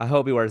 I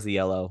hope he wears the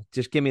yellow.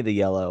 Just give me the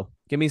yellow.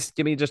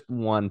 Give me just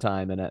one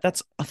time in it.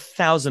 That's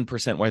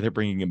 1,000% why they're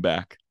bringing him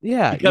back.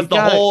 Yeah, you Because the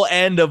got it. whole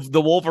end of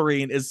the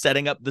Wolverine is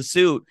setting up the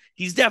suit.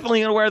 He's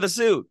definitely gonna wear the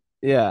suit.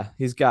 Yeah,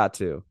 he's got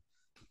to.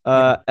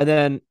 Yeah. And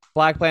then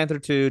Black Panther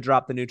 2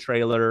 dropped the new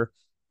trailer.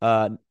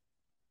 Uh,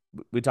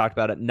 we talked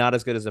about it. Not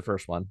as good as the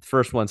first one. The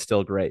first one's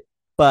still great,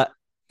 but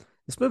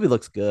this movie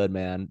looks good,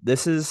 man.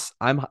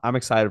 I'm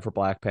excited for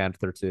Black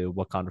Panther 2,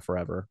 Wakanda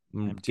Forever.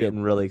 I'm I'm too.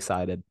 getting really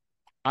excited.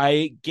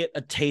 I get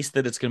a taste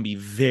that it's going to be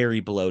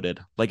very bloated.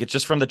 Like it's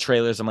just from the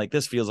trailers. I'm like,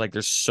 this feels like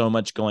there's so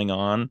much going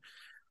on.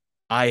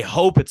 I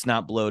hope it's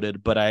not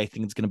bloated, but I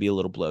think it's going to be a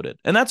little bloated,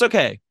 and that's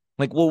okay.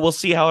 Like we'll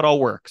see how it all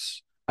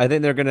works. I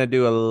think they're gonna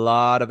do a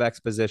lot of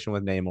exposition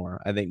with Namor.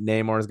 I think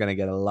Namor is gonna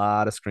get a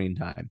lot of screen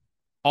time.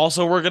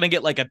 Also, we're going to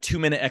get like a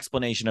 2-minute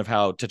explanation of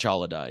how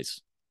T'Challa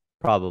dies.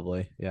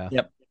 Probably, yeah.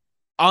 Yep.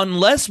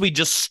 Unless we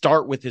just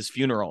start with his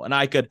funeral, and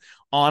I could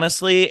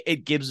honestly,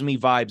 it gives me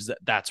vibes that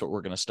that's what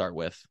we're going to start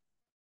with.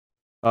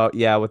 Oh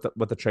yeah, with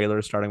the trailer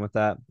starting with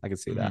that, I can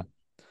see Mm-hmm. that.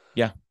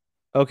 Yeah.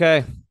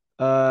 Okay.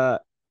 Uh,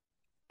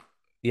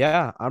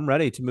 yeah, I'm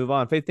ready to move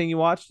on. Faith, thing you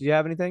watched? Do you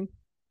have anything?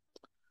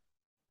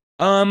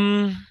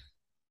 Um,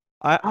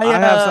 I I I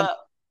have some.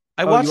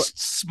 I Oh, you watched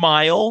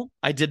Smile.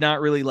 I did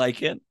not really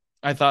like it.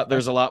 I thought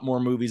there's a lot more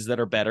movies that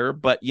are better,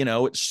 but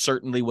it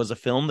certainly was a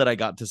film that I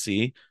got to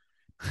see,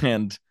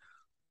 and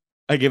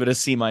I give it a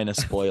C minus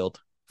spoiled.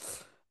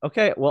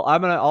 okay? Well,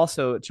 I'm gonna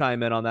also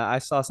chime in on that. I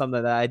saw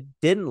something that I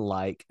didn't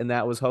like, and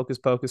that was Hocus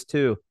Pocus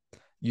 2.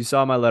 You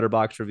saw my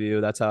letterbox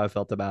review. That's how I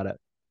felt about it.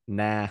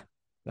 Nah,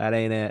 that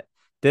ain't it.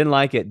 Didn't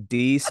like it.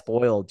 D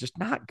spoiled. Just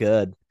not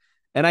good.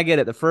 And I get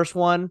it. The first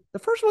one's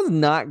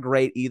not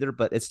great either,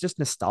 but it's just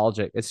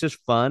nostalgic. It's just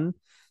fun.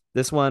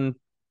 This one,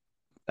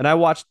 and I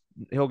watched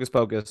Hocus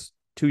Pocus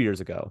 2 years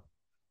ago,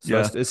 so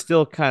Yeah. it's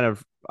still kind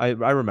of I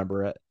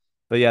remember it.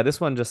 But yeah, this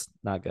one just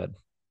not good.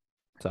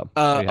 So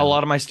there you A have it.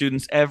 lot of my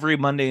students every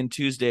Monday and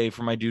Tuesday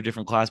for my do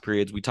different class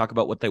periods, we talk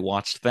about what they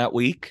watched that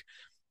week.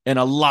 And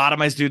a lot of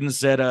my students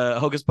said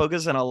Hocus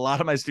Pocus, and a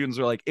lot of my students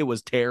were like, it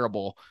was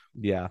terrible.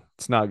 Yeah,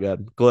 it's not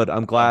good. Good.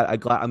 I'm Oh, glad.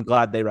 I'm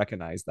glad they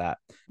recognize that.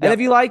 And yeah.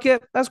 if you like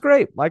it, that's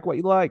great. Like what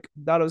you like.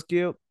 Thought it was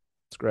cute.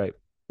 It's great.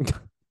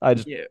 I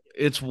just Yeah.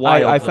 It's I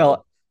wild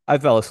though.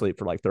 fell asleep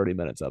for like 30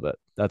 minutes of it.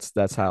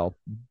 That's how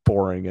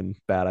boring and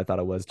bad I thought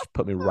it was. Just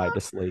put me right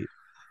to sleep.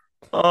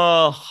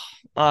 Oh,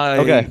 I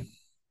Okay.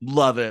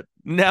 love it.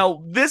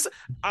 Now,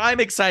 I'm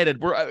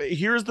excited.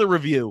 Here's the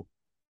review.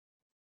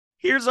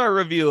 Here's our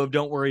review of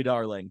Don't Worry,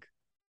 Darling.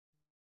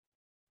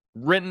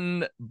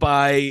 Written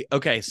by,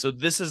 okay, so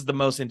this is the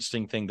most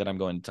interesting thing that I'm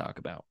going to talk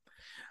about.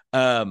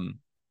 Um,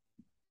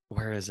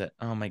 where is it?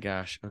 Oh my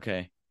gosh.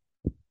 Okay.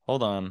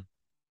 Hold on.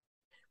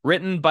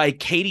 Written by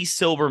Katie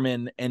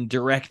Silverman and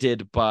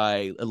directed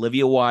by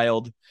Olivia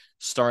Wilde,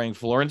 starring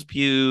Florence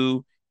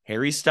Pugh,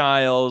 Harry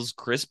Styles,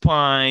 Chris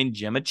Pine,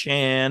 Gemma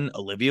Chan,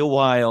 Olivia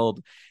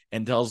Wilde,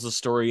 and tells the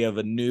story of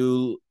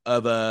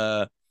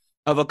a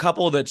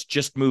couple that's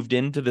just moved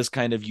into this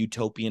kind of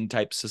utopian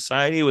type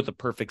society with a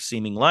perfect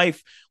seeming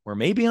life, where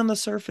maybe on the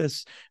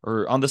surface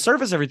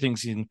everything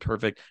seems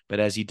perfect, but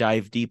as you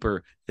dive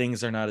deeper,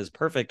 things are not as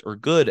perfect or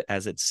good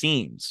as it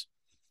seems.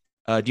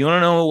 Do you want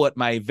to know what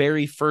my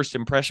very first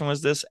impression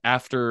was this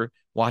after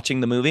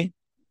watching the movie?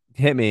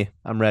 Hit me.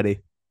 I'm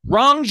ready.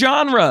 Wrong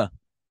genre.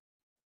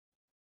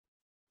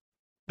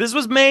 This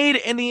was made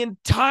in the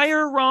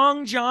entire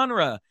wrong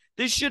genre.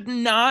 This should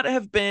not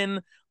have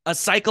been a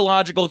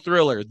psychological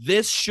thriller.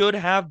 This should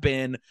have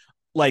been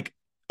like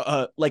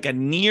like a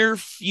near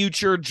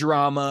future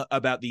drama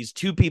about these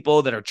two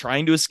people that are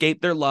trying to escape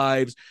their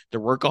lives,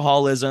 their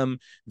workaholism,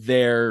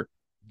 their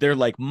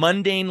like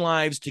mundane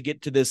lives to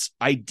get to this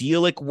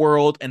idyllic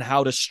world, and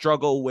how to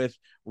struggle with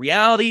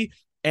reality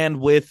and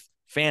with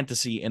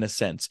fantasy in a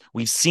sense.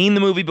 We've seen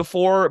the movie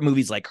before,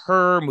 movies like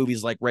Her,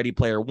 movies like Ready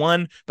Player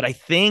One, but I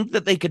think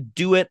that they could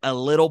do it a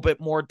little bit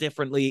more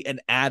differently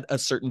and add a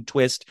certain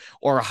twist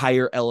or a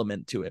higher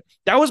element to it.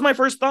 That was my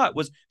first thought,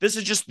 was this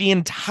is just the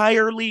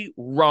entirely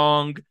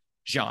wrong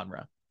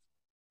genre.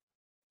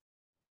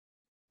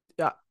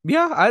 Yeah.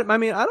 Yeah. I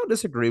mean, I don't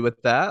disagree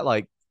with that.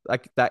 Like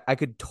that, I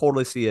could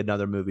totally see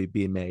another movie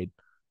being made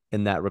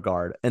in that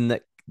regard, and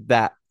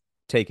that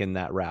taking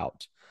that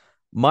route.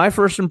 My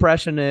first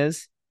impression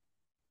is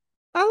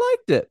I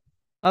liked it.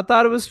 I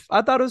thought it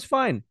was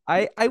fine.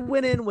 I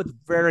went in with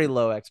very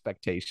low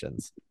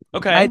expectations.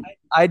 Okay.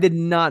 I did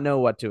not know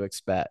what to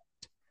expect.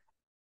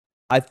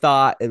 I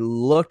thought it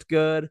looked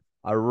good.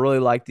 I really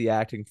liked the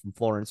acting from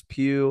Florence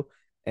Pugh,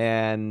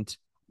 and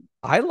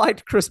I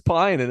liked Chris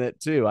Pine in it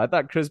too. I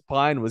thought Chris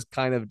Pine was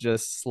kind of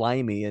just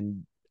slimy,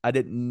 and I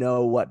didn't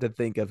know what to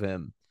think of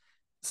him.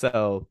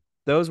 So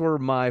those were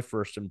my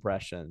first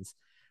impressions.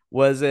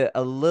 Was it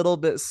a little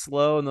bit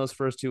slow in those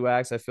first two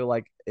acts? I feel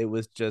like it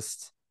was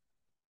just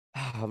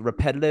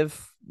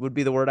repetitive would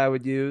be the word I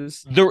would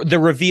use. The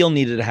reveal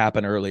needed to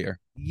happen earlier.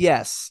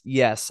 Yes,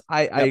 yes,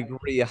 I Yep.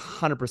 agree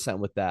 100%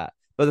 with that.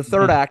 But the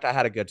third Mhm. act, I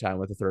had a good time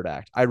with the third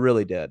act. I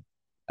really did.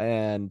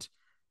 And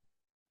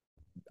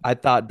I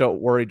thought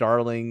Don't Worry,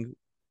 Darling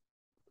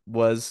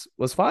was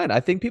fine. I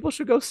think people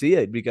should go see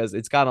it because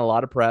it's gotten a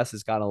lot of press,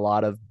 it's gotten a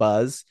lot of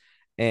buzz,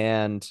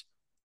 and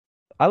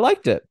I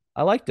liked it.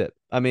 I liked it.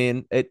 I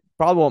mean, it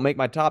probably won't make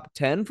my top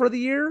 10 for the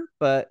year,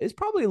 but it's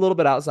probably a little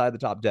bit outside the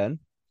top 10.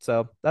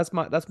 So that's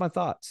my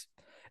thoughts.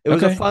 Okay.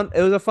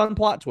 It was a fun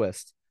plot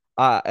twist.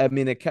 I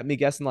mean, it kept me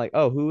guessing like,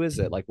 oh, who is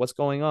it? Like, what's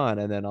going on?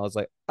 And then I was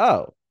like,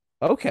 oh,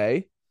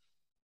 okay.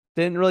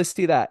 Didn't really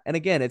see that. And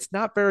again, it's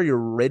not very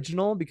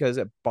original because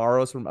it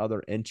borrows from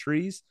other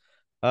entries.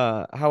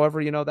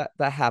 However,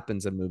 that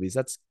happens in movies.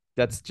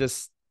 That's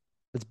just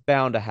it's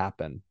bound to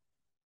happen,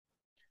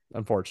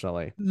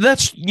 unfortunately.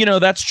 That's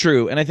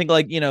true. And I think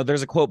like,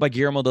 there's a quote by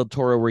Guillermo del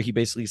Toro where he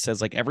basically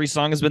says like every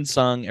song has been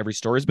sung, every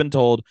story's been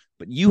told,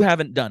 but you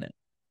haven't done it.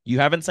 You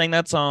haven't sang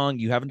that song,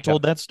 you haven't Yeah.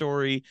 told that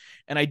story.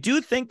 And I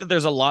do think that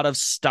there's a lot of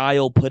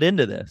style put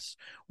into this.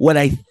 What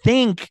I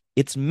think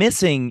it's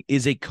missing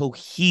is a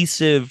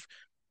cohesive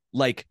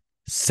like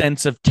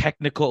sense of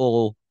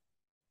technical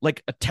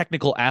like a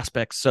technical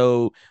aspect.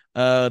 So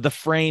the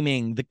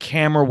framing, the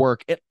camera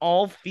work, it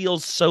all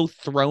feels so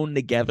thrown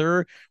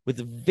together with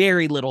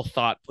very little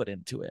thought put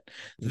into it.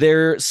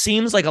 There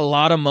seems like a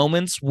lot of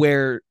moments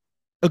where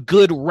a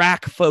good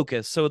rack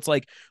focus. So it's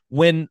like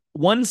when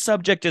one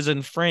subject is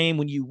in frame,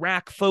 when you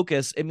rack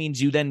focus, it means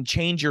you then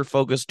change your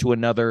focus to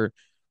another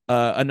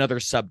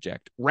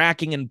subject.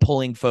 Racking and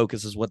pulling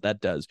focus is what that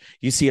does.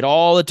 You see it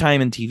all the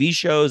time in TV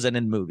shows and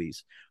in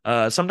movies.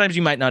 Sometimes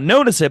you might not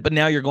notice it, but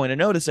now you're going to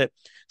notice it.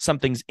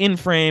 Something's in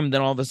frame,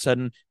 then all of a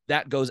sudden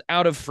that goes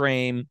out of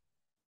frame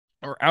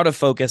or out of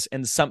focus,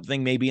 and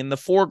something maybe in the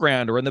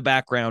foreground or in the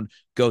background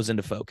goes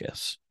into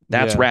focus.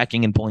 That's Yeah.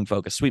 racking and pulling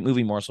focus. Sweet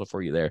movie morsel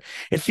for you there.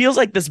 It feels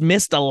like this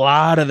missed a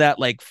lot of that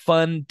like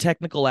fun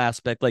technical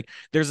aspect. Like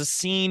there's a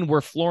scene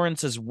where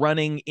Florence is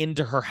running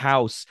into her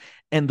house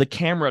and the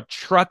camera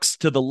trucks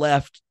to the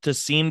left to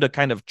seem to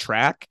kind of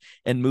track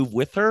and move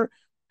with her,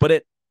 but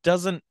it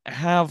doesn't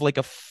have like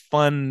a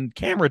fun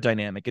camera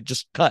dynamic. It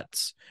just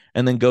cuts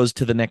and then goes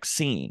to the next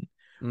scene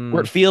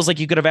where it Mm, feels like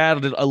you could have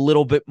added a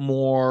little bit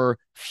more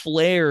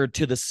flair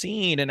to the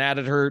scene and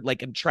added her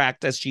like in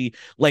tracked as she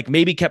like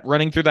maybe kept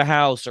running through the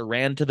house or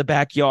ran to the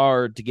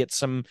backyard to get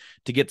some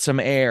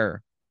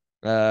air.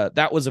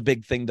 That was a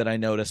big thing that I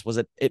noticed was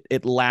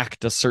it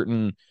lacked a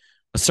certain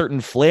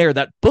flair.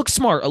 That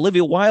Booksmart,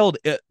 Olivia Wilde,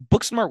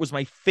 Booksmart was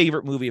my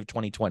favorite movie of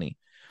 2020.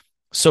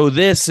 So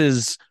this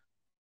is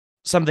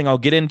something I'll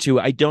get into.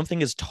 I don't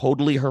think is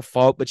totally her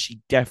fault, but she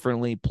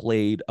definitely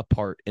played a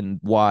part in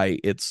why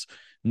it's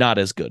not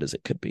as good as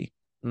it could be.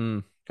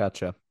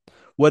 gotcha.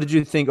 What did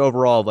you think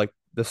overall of like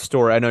the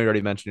story? I know you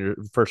already mentioned your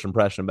first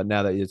impression, but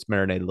now that it's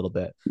marinated a little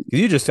bit, because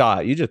you just saw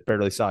it, you just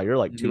barely saw it. You're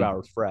like two Mhm.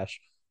 hours fresh.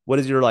 What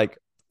is your like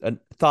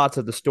thoughts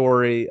of the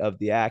story, of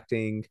the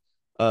acting,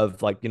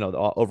 of like the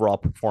overall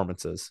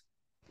performances?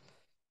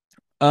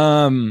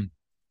 Um,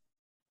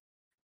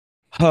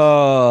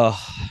 uh,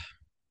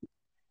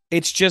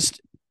 it's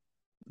just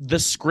the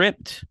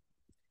script.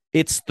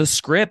 It's the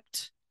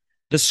script.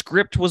 The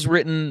script was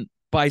written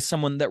by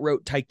someone that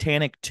wrote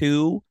Titanic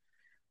 2,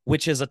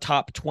 which is a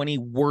top 20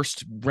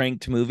 worst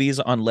ranked movies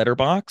on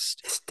Letterboxd.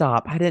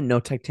 Stop! I didn't know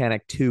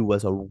Titanic 2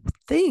 was a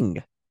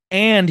thing.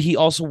 And he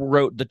also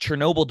wrote the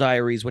Chernobyl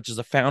Diaries, which is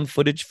a found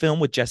footage film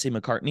with Jesse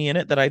McCartney in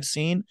it that I've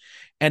seen.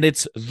 And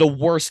it's the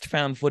worst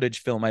found footage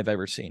film I've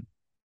ever seen.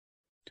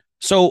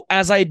 So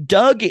as I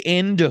dug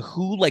into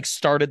who like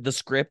started the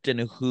script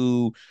and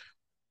who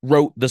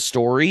wrote the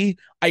story,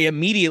 I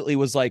immediately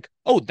was like,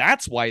 oh,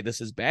 that's why this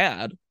is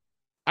bad.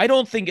 I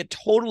don't think it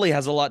totally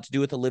has a lot to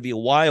do with Olivia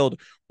Wilde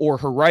or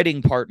her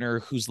writing partner,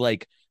 who's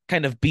like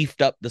kind of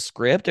beefed up the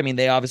script. I mean,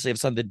 they obviously have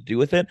something to do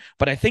with it,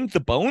 but I think the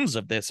bones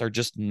of this are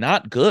just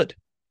not good.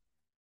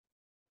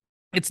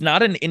 It's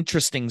not an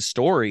interesting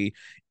story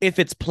if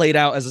it's played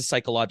out as a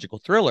psychological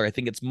thriller. I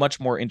think it's much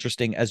more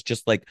interesting as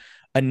just like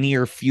a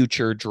near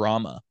future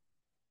drama.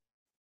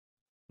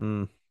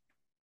 Mm.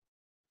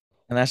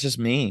 And that's just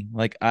me.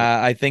 Like,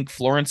 I think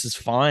Florence is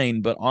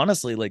fine, but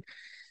honestly, like,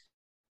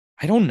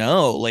 I don't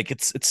know. Like,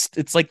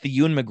 it's like the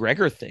Ewan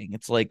McGregor thing.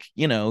 It's like,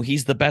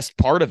 he's the best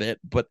part of it,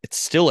 but it's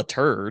still a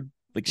turd.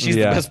 Like, she's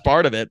the Yeah. best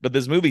part of it, but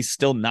this movie's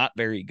still not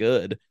very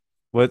good.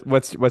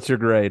 What's your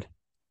grade?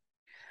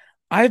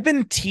 I've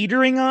been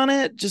teetering on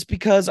it just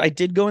because I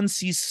did go and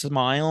see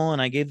Smile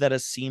and I gave that a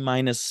C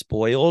minus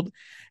spoiled.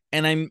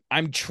 And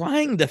I'm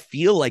trying to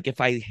feel like if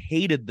I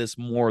hated this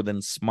more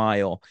than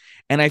Smile.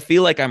 And I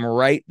feel like I'm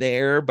right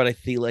there, but I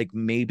feel like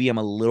maybe I'm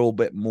a little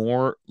bit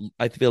more.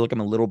 I feel like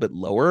I'm a little bit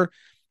lower.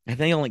 I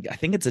think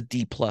it's a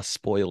D plus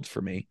spoiled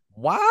for me.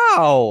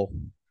 Wow.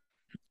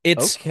 It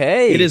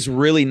Okay. is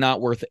really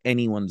not worth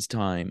anyone's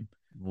time.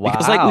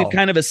 Because like we've Wow.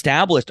 kind of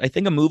established, I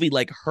think a movie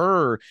like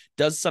Her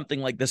does something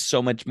like this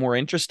so much more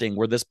interesting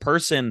where this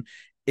person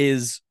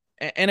is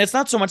and it's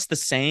not so much the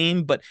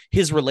same, but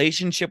his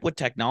relationship with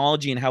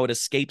technology and how it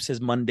escapes his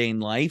mundane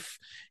life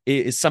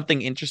is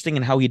something interesting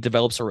and how he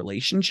develops a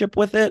relationship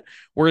with it.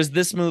 Whereas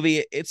this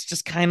movie,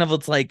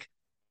 it's like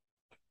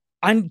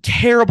I'm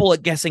terrible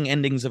at guessing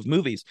endings of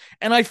movies.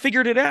 And I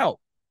figured it out.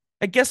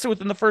 I guessed it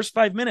within the first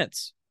 5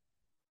 minutes.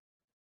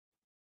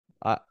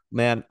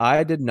 Man,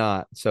 I did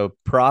not. So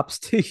props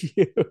to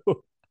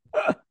you.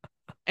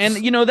 And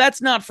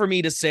that's not for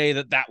me to say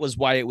that that was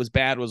why it was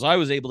bad. Was I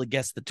was able to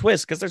guess the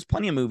twist, because there's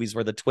plenty of movies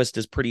where the twist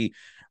is pretty.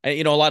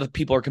 A lot of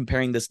people are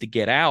comparing this to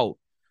Get Out,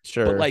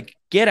 but Sure. like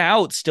Get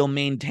Out still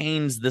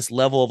maintains this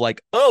level of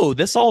like, oh,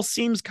 this all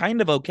seems kind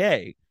of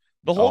okay.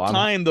 The Oh, whole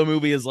time the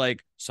movie is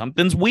like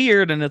something's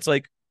weird, and it's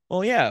like,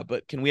 well, yeah,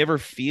 but can we ever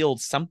feel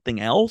something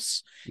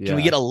else? Can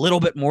we yeah. get a little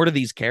bit more to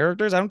these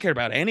characters? I don't care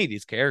about any of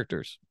these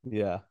characters.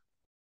 Yeah.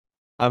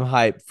 I'm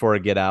hyped for a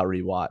Get Out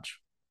rewatch.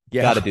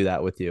 Got Yeah. to do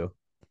that with you.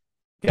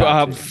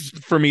 Got to.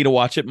 For me to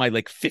watch it my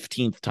like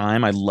 15th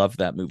time. I love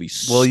that movie Will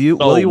so you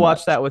watch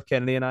much. that with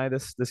Kennedy and I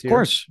this Of year?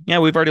 course. Yeah,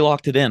 we've already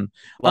locked it in.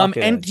 Lock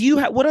it And in. do you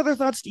have what other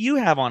thoughts do you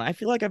have on? I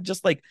feel like I've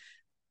just like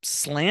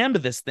slammed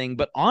this thing,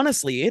 but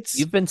honestly,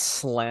 You've been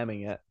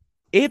slamming it.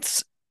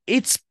 it's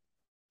it's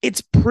it's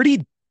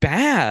pretty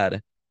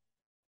bad.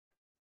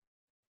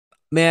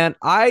 Man,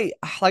 I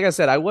like I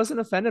said, I wasn't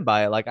offended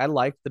by it. Like I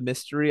liked the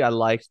mystery, I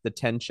liked the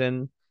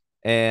tension,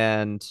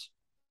 and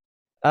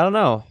I don't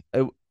know.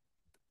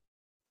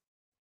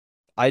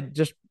 I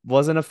just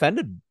wasn't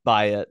offended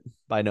by it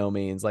by no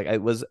means. Like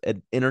it was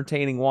an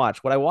entertaining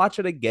watch. Would I watch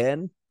it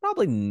again?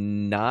 Probably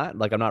not.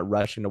 Like I'm not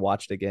rushing to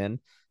watch it again,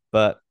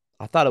 but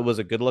I thought it was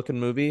a good looking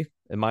movie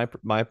in my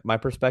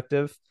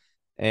perspective.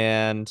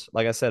 And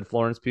like I said,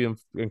 Florence Pugh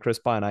and Chris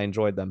Pine, I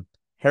enjoyed them.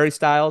 Harry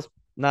Styles,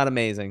 not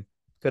amazing.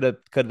 Could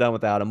have done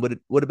without him.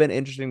 Would have been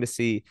interesting to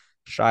see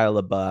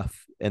Shia LaBeouf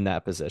in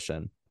that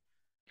position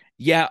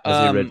Yeah,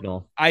 as the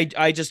original.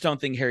 I just don't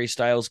think Harry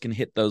Styles can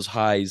hit those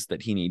highs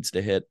that he needs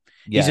to hit.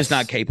 He's just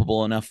not Yes.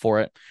 capable enough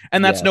for it.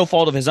 And that's no Yes.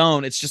 fault of his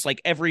own. It's just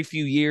like every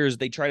few years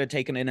they try to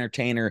take an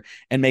entertainer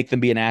and make them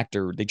be an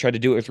actor. They tried to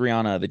do it with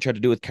Rihanna. They tried to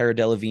do it with Cara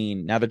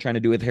Delevingne. Now they're trying to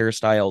do it with Harry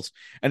Styles.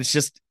 And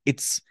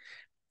it's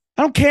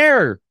I don't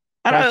care.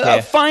 Don't I'll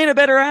care. find a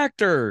better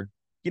actor.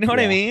 You know what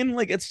I Yeah. mean?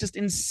 Like it's just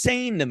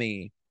insane to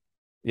me.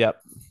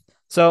 Yep.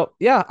 So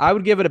yeah, I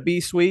would give it a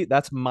B suite.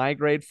 That's my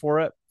grade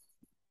for it.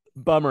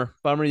 Bummer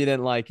you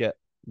didn't like it,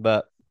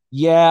 but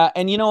Yeah,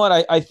 and you know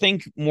what? I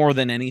think more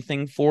than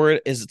anything for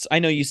it is I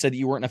know you said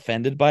you weren't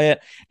offended by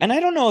it, and I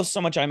don't know if so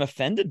much I'm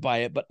offended by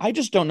it, but I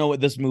just don't know what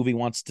this movie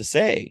wants to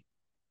say.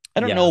 I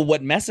don't know yeah,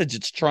 what message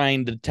it's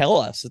trying to tell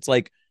us. It's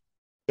like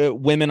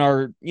women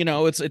are,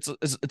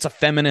 it's a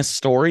feminist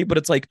story, but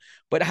it's like,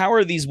 but how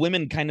are these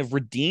women kind of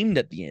redeemed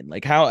at the end?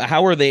 Like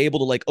how are they able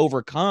to like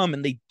overcome?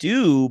 And they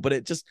do, but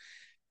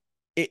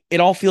it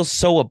all feels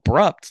so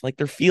abrupt. Like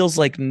there feels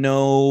like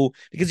no,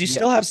 because you yeah,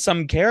 still have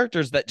some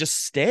characters that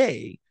just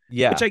stay, which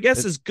yeah. I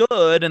guess is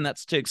good. And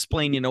that's to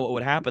explain, what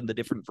would happen, the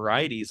different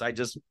varieties.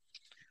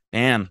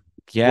 Man,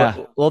 yeah,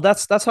 Well,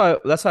 that's how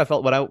I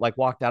felt when I like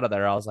walked out of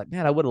there. I was like,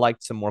 man, I would have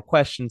liked some more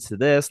questions to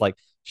this. Like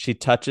she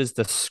touches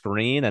the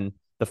screen and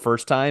the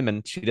first time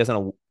and she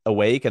doesn't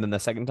awake, and then the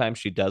second time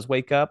she does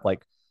wake up.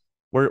 Like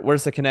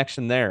where's the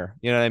connection there?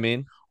 You know what I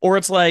mean? or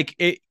it's like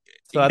it,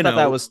 So I thought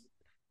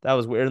that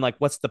was weird. And like,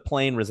 what's the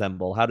plane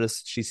resemble? How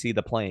does she see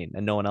the plane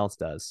and no one else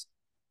does?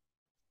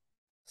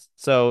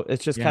 So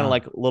it's just kind of yeah.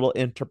 like little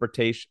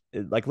interpretation,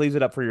 it like leaves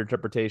it up for your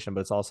interpretation,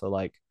 but it's also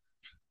like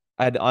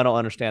I don't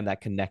understand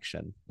that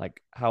connection.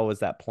 Like, how is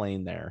that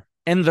plane there?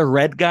 And the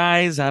red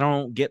guys, I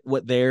don't get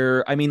what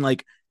they're, I mean,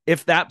 like,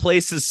 if that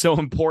place is so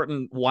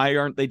important, why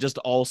aren't they just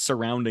all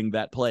surrounding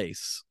that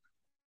place?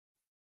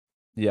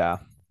 Yeah,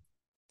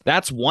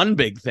 That's one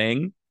big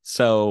thing.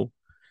 So, and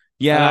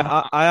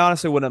yeah, I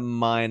honestly wouldn't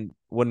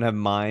have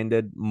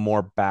minded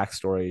more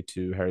backstory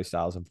to Harry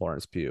Styles and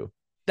Florence Pugh.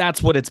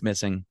 that's what it's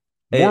missing.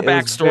 More It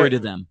was backstory very to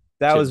them,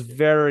 that too. was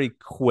very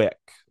quick.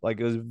 Like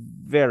it was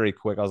very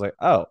quick. I was like,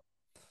 oh,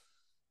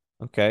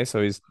 okay,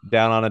 so he's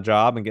down on a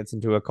job and gets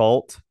into a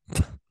cult,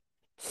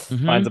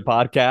 finds a Mm-hmm.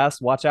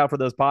 podcast. Watch out for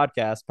those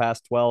podcasts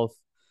past 12,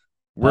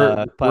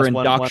 We're past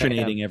 1 a.m.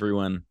 indoctrinating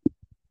everyone.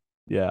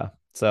 Yeah.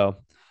 So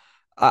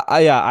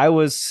yeah, I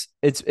was.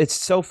 It's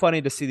so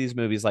funny to see these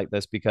movies like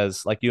this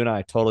because like you and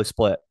I totally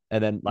split,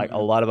 and then like a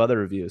Mm-hmm. lot of other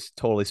reviews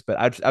totally split.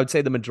 I would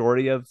say the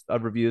majority of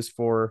reviews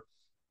for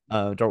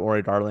Don't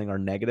Worry Darling are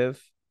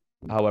negative.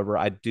 However,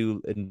 I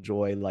do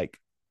enjoy like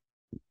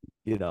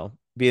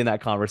be in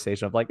that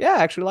conversation of like, yeah,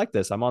 I actually like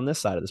this. I'm on this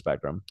side of the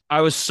spectrum.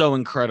 I was so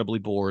incredibly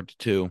bored,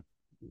 too.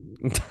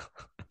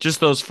 Just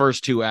those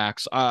first two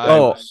acts. I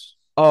Oh, was.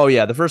 oh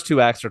yeah, the first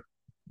two acts are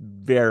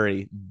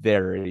very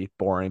very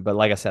boring, but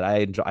like I said,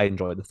 I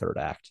enjoyed the third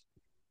act.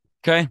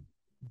 Okay.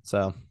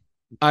 So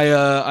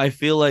I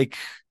feel like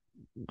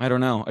I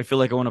don't know. I feel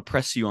like I want to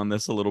press you on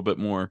this a little bit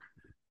more.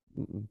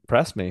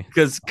 press me.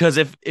 Because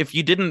if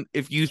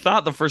you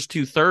thought the first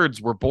two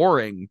thirds were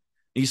boring,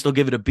 you still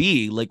give it a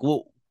B. Like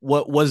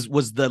what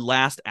was the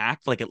last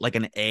act like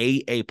an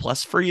A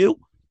plus for you?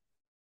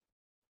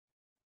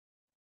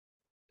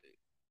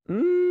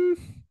 Mm,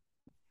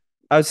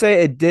 I would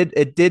say it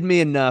did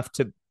me enough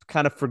to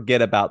kind of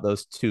forget about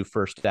those two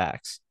first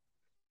acts.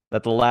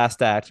 That the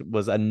last act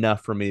was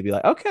enough for me to be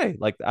like, okay,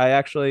 like I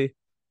actually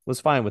was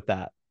fine with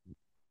that.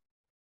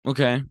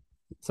 Okay.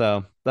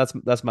 So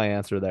that's my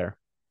answer there.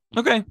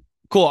 Okay.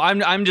 Cool.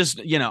 I'm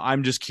just,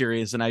 I'm just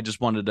curious, and I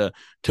just wanted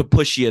to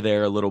push you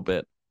there a little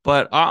bit.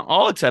 But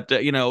I'll accept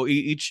it.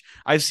 Each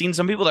I've seen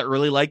some people that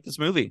really like this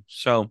movie.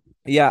 So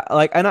Yeah,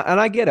 like and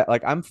I get it.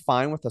 Like I'm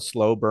fine with a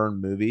slow burn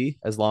movie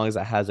as long as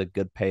it has a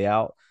good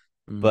payout.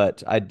 mm.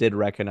 But I did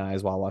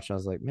recognize while watching, I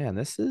was like, man,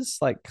 this is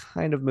like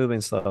kind of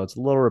moving slow. It's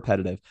a little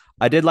repetitive.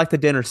 I did like the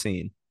dinner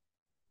scene.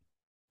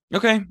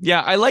 Okay.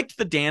 Yeah, I liked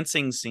the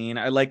dancing scene.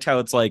 I liked how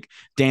it's like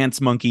dance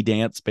monkey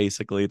dance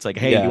basically. It's like,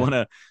 hey, you Yeah. want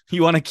to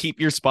you want to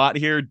keep your spot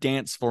here?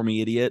 Dance for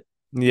me, idiot.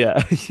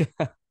 Yeah.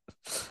 Yeah.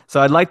 So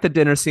I like the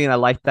dinner scene. I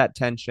like that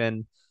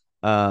tension.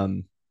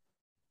 Um,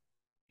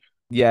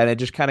 yeah, and it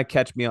just kind of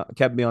kept me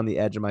on the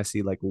edge of my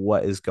seat, like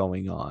what is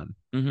going on.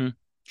 Mhm.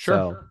 Sure.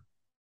 So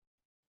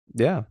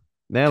yeah,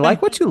 man, Okay.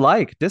 like what you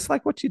like,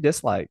 dislike what you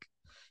dislike.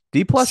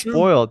 D plus So,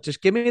 spoiled.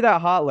 Just give me that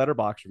hot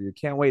letterbox review.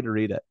 Can't wait to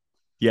read it.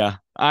 yeah.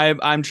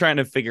 I'm trying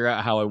to figure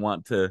out how I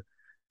want to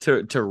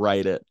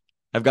write it.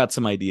 I've got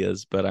some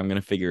ideas, but I'm going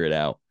to figure it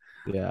out.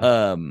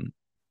 Yeah.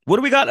 What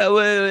do we got?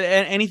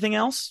 Anything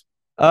else?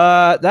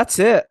 That's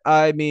it.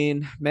 I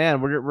mean,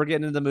 man, we're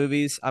getting into the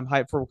movies. I'm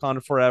hyped for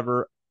Wakanda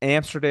Forever.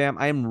 Amsterdam.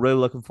 I am really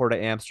looking forward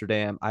to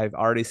Amsterdam. I've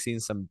already seen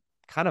some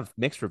kind of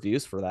mixed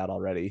reviews for that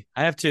already.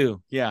 I have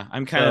two. Yeah,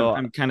 I'm kind of So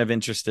I'm kind of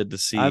interested to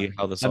see I'm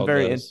how this I'm all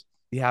very in, goes.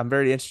 yeah, I'm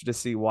very interested to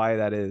see why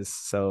that is.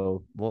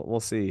 So we'll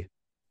see.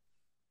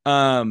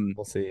 Um,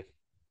 We'll see.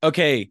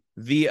 okay,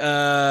 the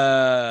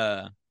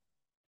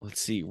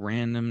let's see,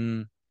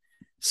 random.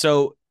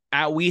 So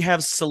we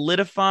have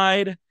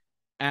solidified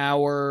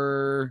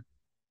our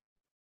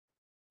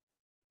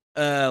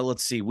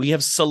let's see, we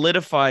have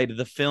solidified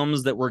the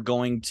films that we're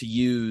going to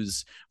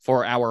use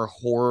for our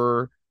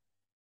horror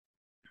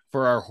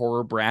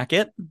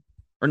bracket,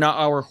 or not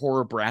our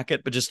horror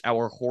bracket, but just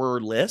our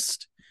horror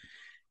list.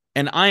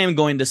 And I am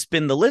going to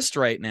spin the list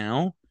right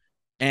now.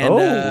 And Oh,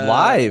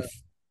 live.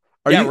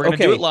 Are yeah, you we're gonna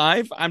do it okay?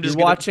 live. I'm You're just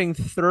gonna. watching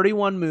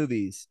 31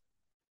 movies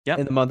Yep.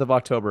 in the month of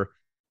October.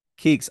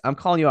 Keeks, I'm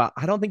calling you out.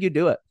 I don't think you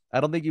do it. I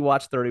don't think you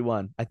watch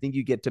 31. I think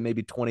you get to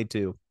maybe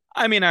 22.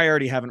 I mean, I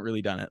already haven't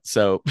really done it.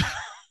 So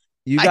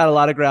You I, got a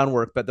lot of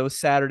groundwork, but those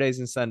Saturdays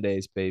and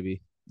Sundays,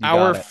 baby, you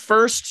our got it.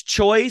 first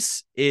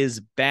choice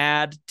is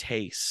Bad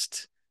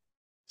Taste.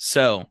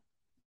 So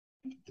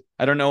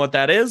I don't know what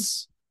that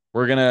is.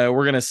 We're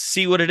gonna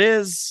see what it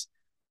is.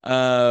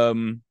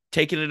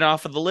 Taking it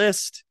off of the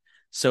list.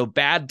 So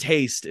Bad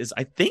Taste is,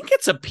 I think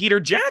it's a Peter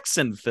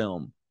Jackson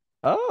film.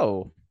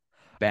 Oh, is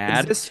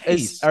Bad this is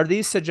Taste. are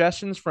these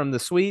suggestions from the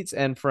suites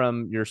and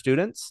from your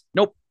students?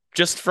 Nope,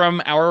 just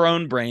from our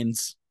own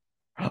brains.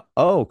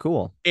 Oh,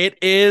 cool. It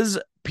is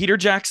Peter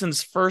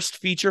Jackson's first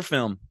feature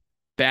film,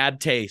 Bad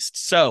Taste.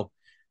 So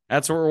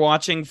that's what we're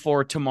watching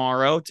for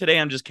tomorrow. Today,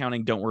 I'm just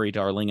counting Don't Worry,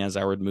 Darling as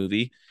our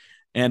movie.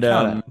 And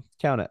Count it.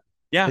 Count it.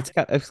 yeah.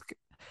 It's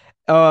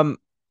um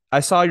I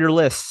saw your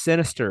list.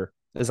 Sinister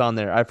is on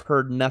there. I've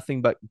heard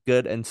nothing but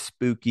good and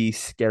spooky,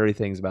 scary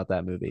things about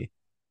that movie.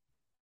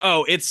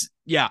 Oh, it's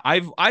yeah.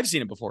 I've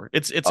seen it before.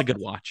 It's a Oh, good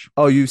watch.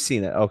 oh, you've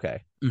seen it.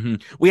 Okay.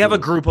 We have a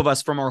Cool. group of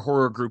us from our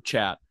horror group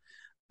chat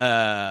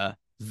that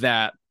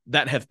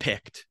have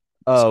picked. So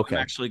Oh, I'm okay.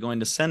 actually going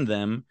to send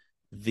them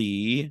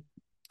the.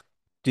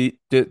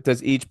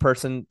 Does each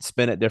person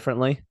spin it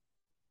differently?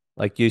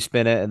 Like you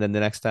spin it and then the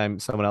next time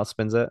someone else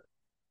spins it?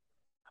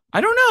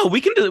 I don't know. We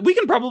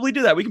can probably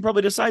do that. We can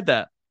probably decide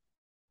that.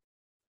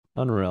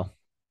 Unreal.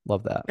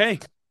 Love that. Okay.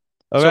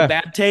 So Okay.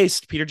 Bad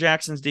Taste, Peter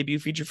Jackson's debut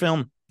feature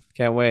film.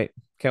 Can't wait.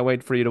 Can't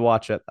wait for you to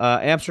watch it.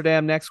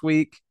 Amsterdam next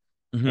week.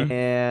 Mm-hmm.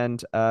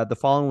 And the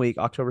following week,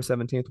 October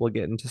 17th, we'll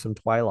get into some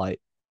Twilight.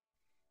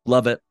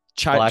 Love it.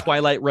 Black.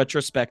 Twilight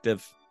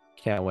retrospective.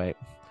 Can't wait.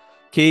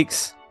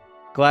 Keeks,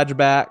 glad you're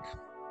back.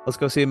 Let's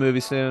go see a movie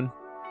soon.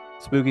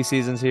 Spooky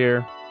season's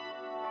here.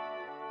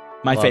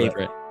 My Love it.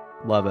 favorite.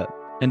 Love it.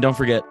 And don't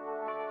forget,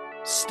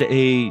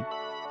 stay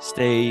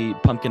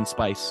pumpkin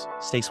spice.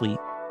 Stay sweet.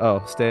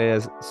 Oh, stay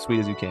as sweet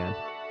as you can.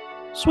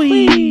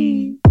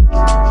 Sweet.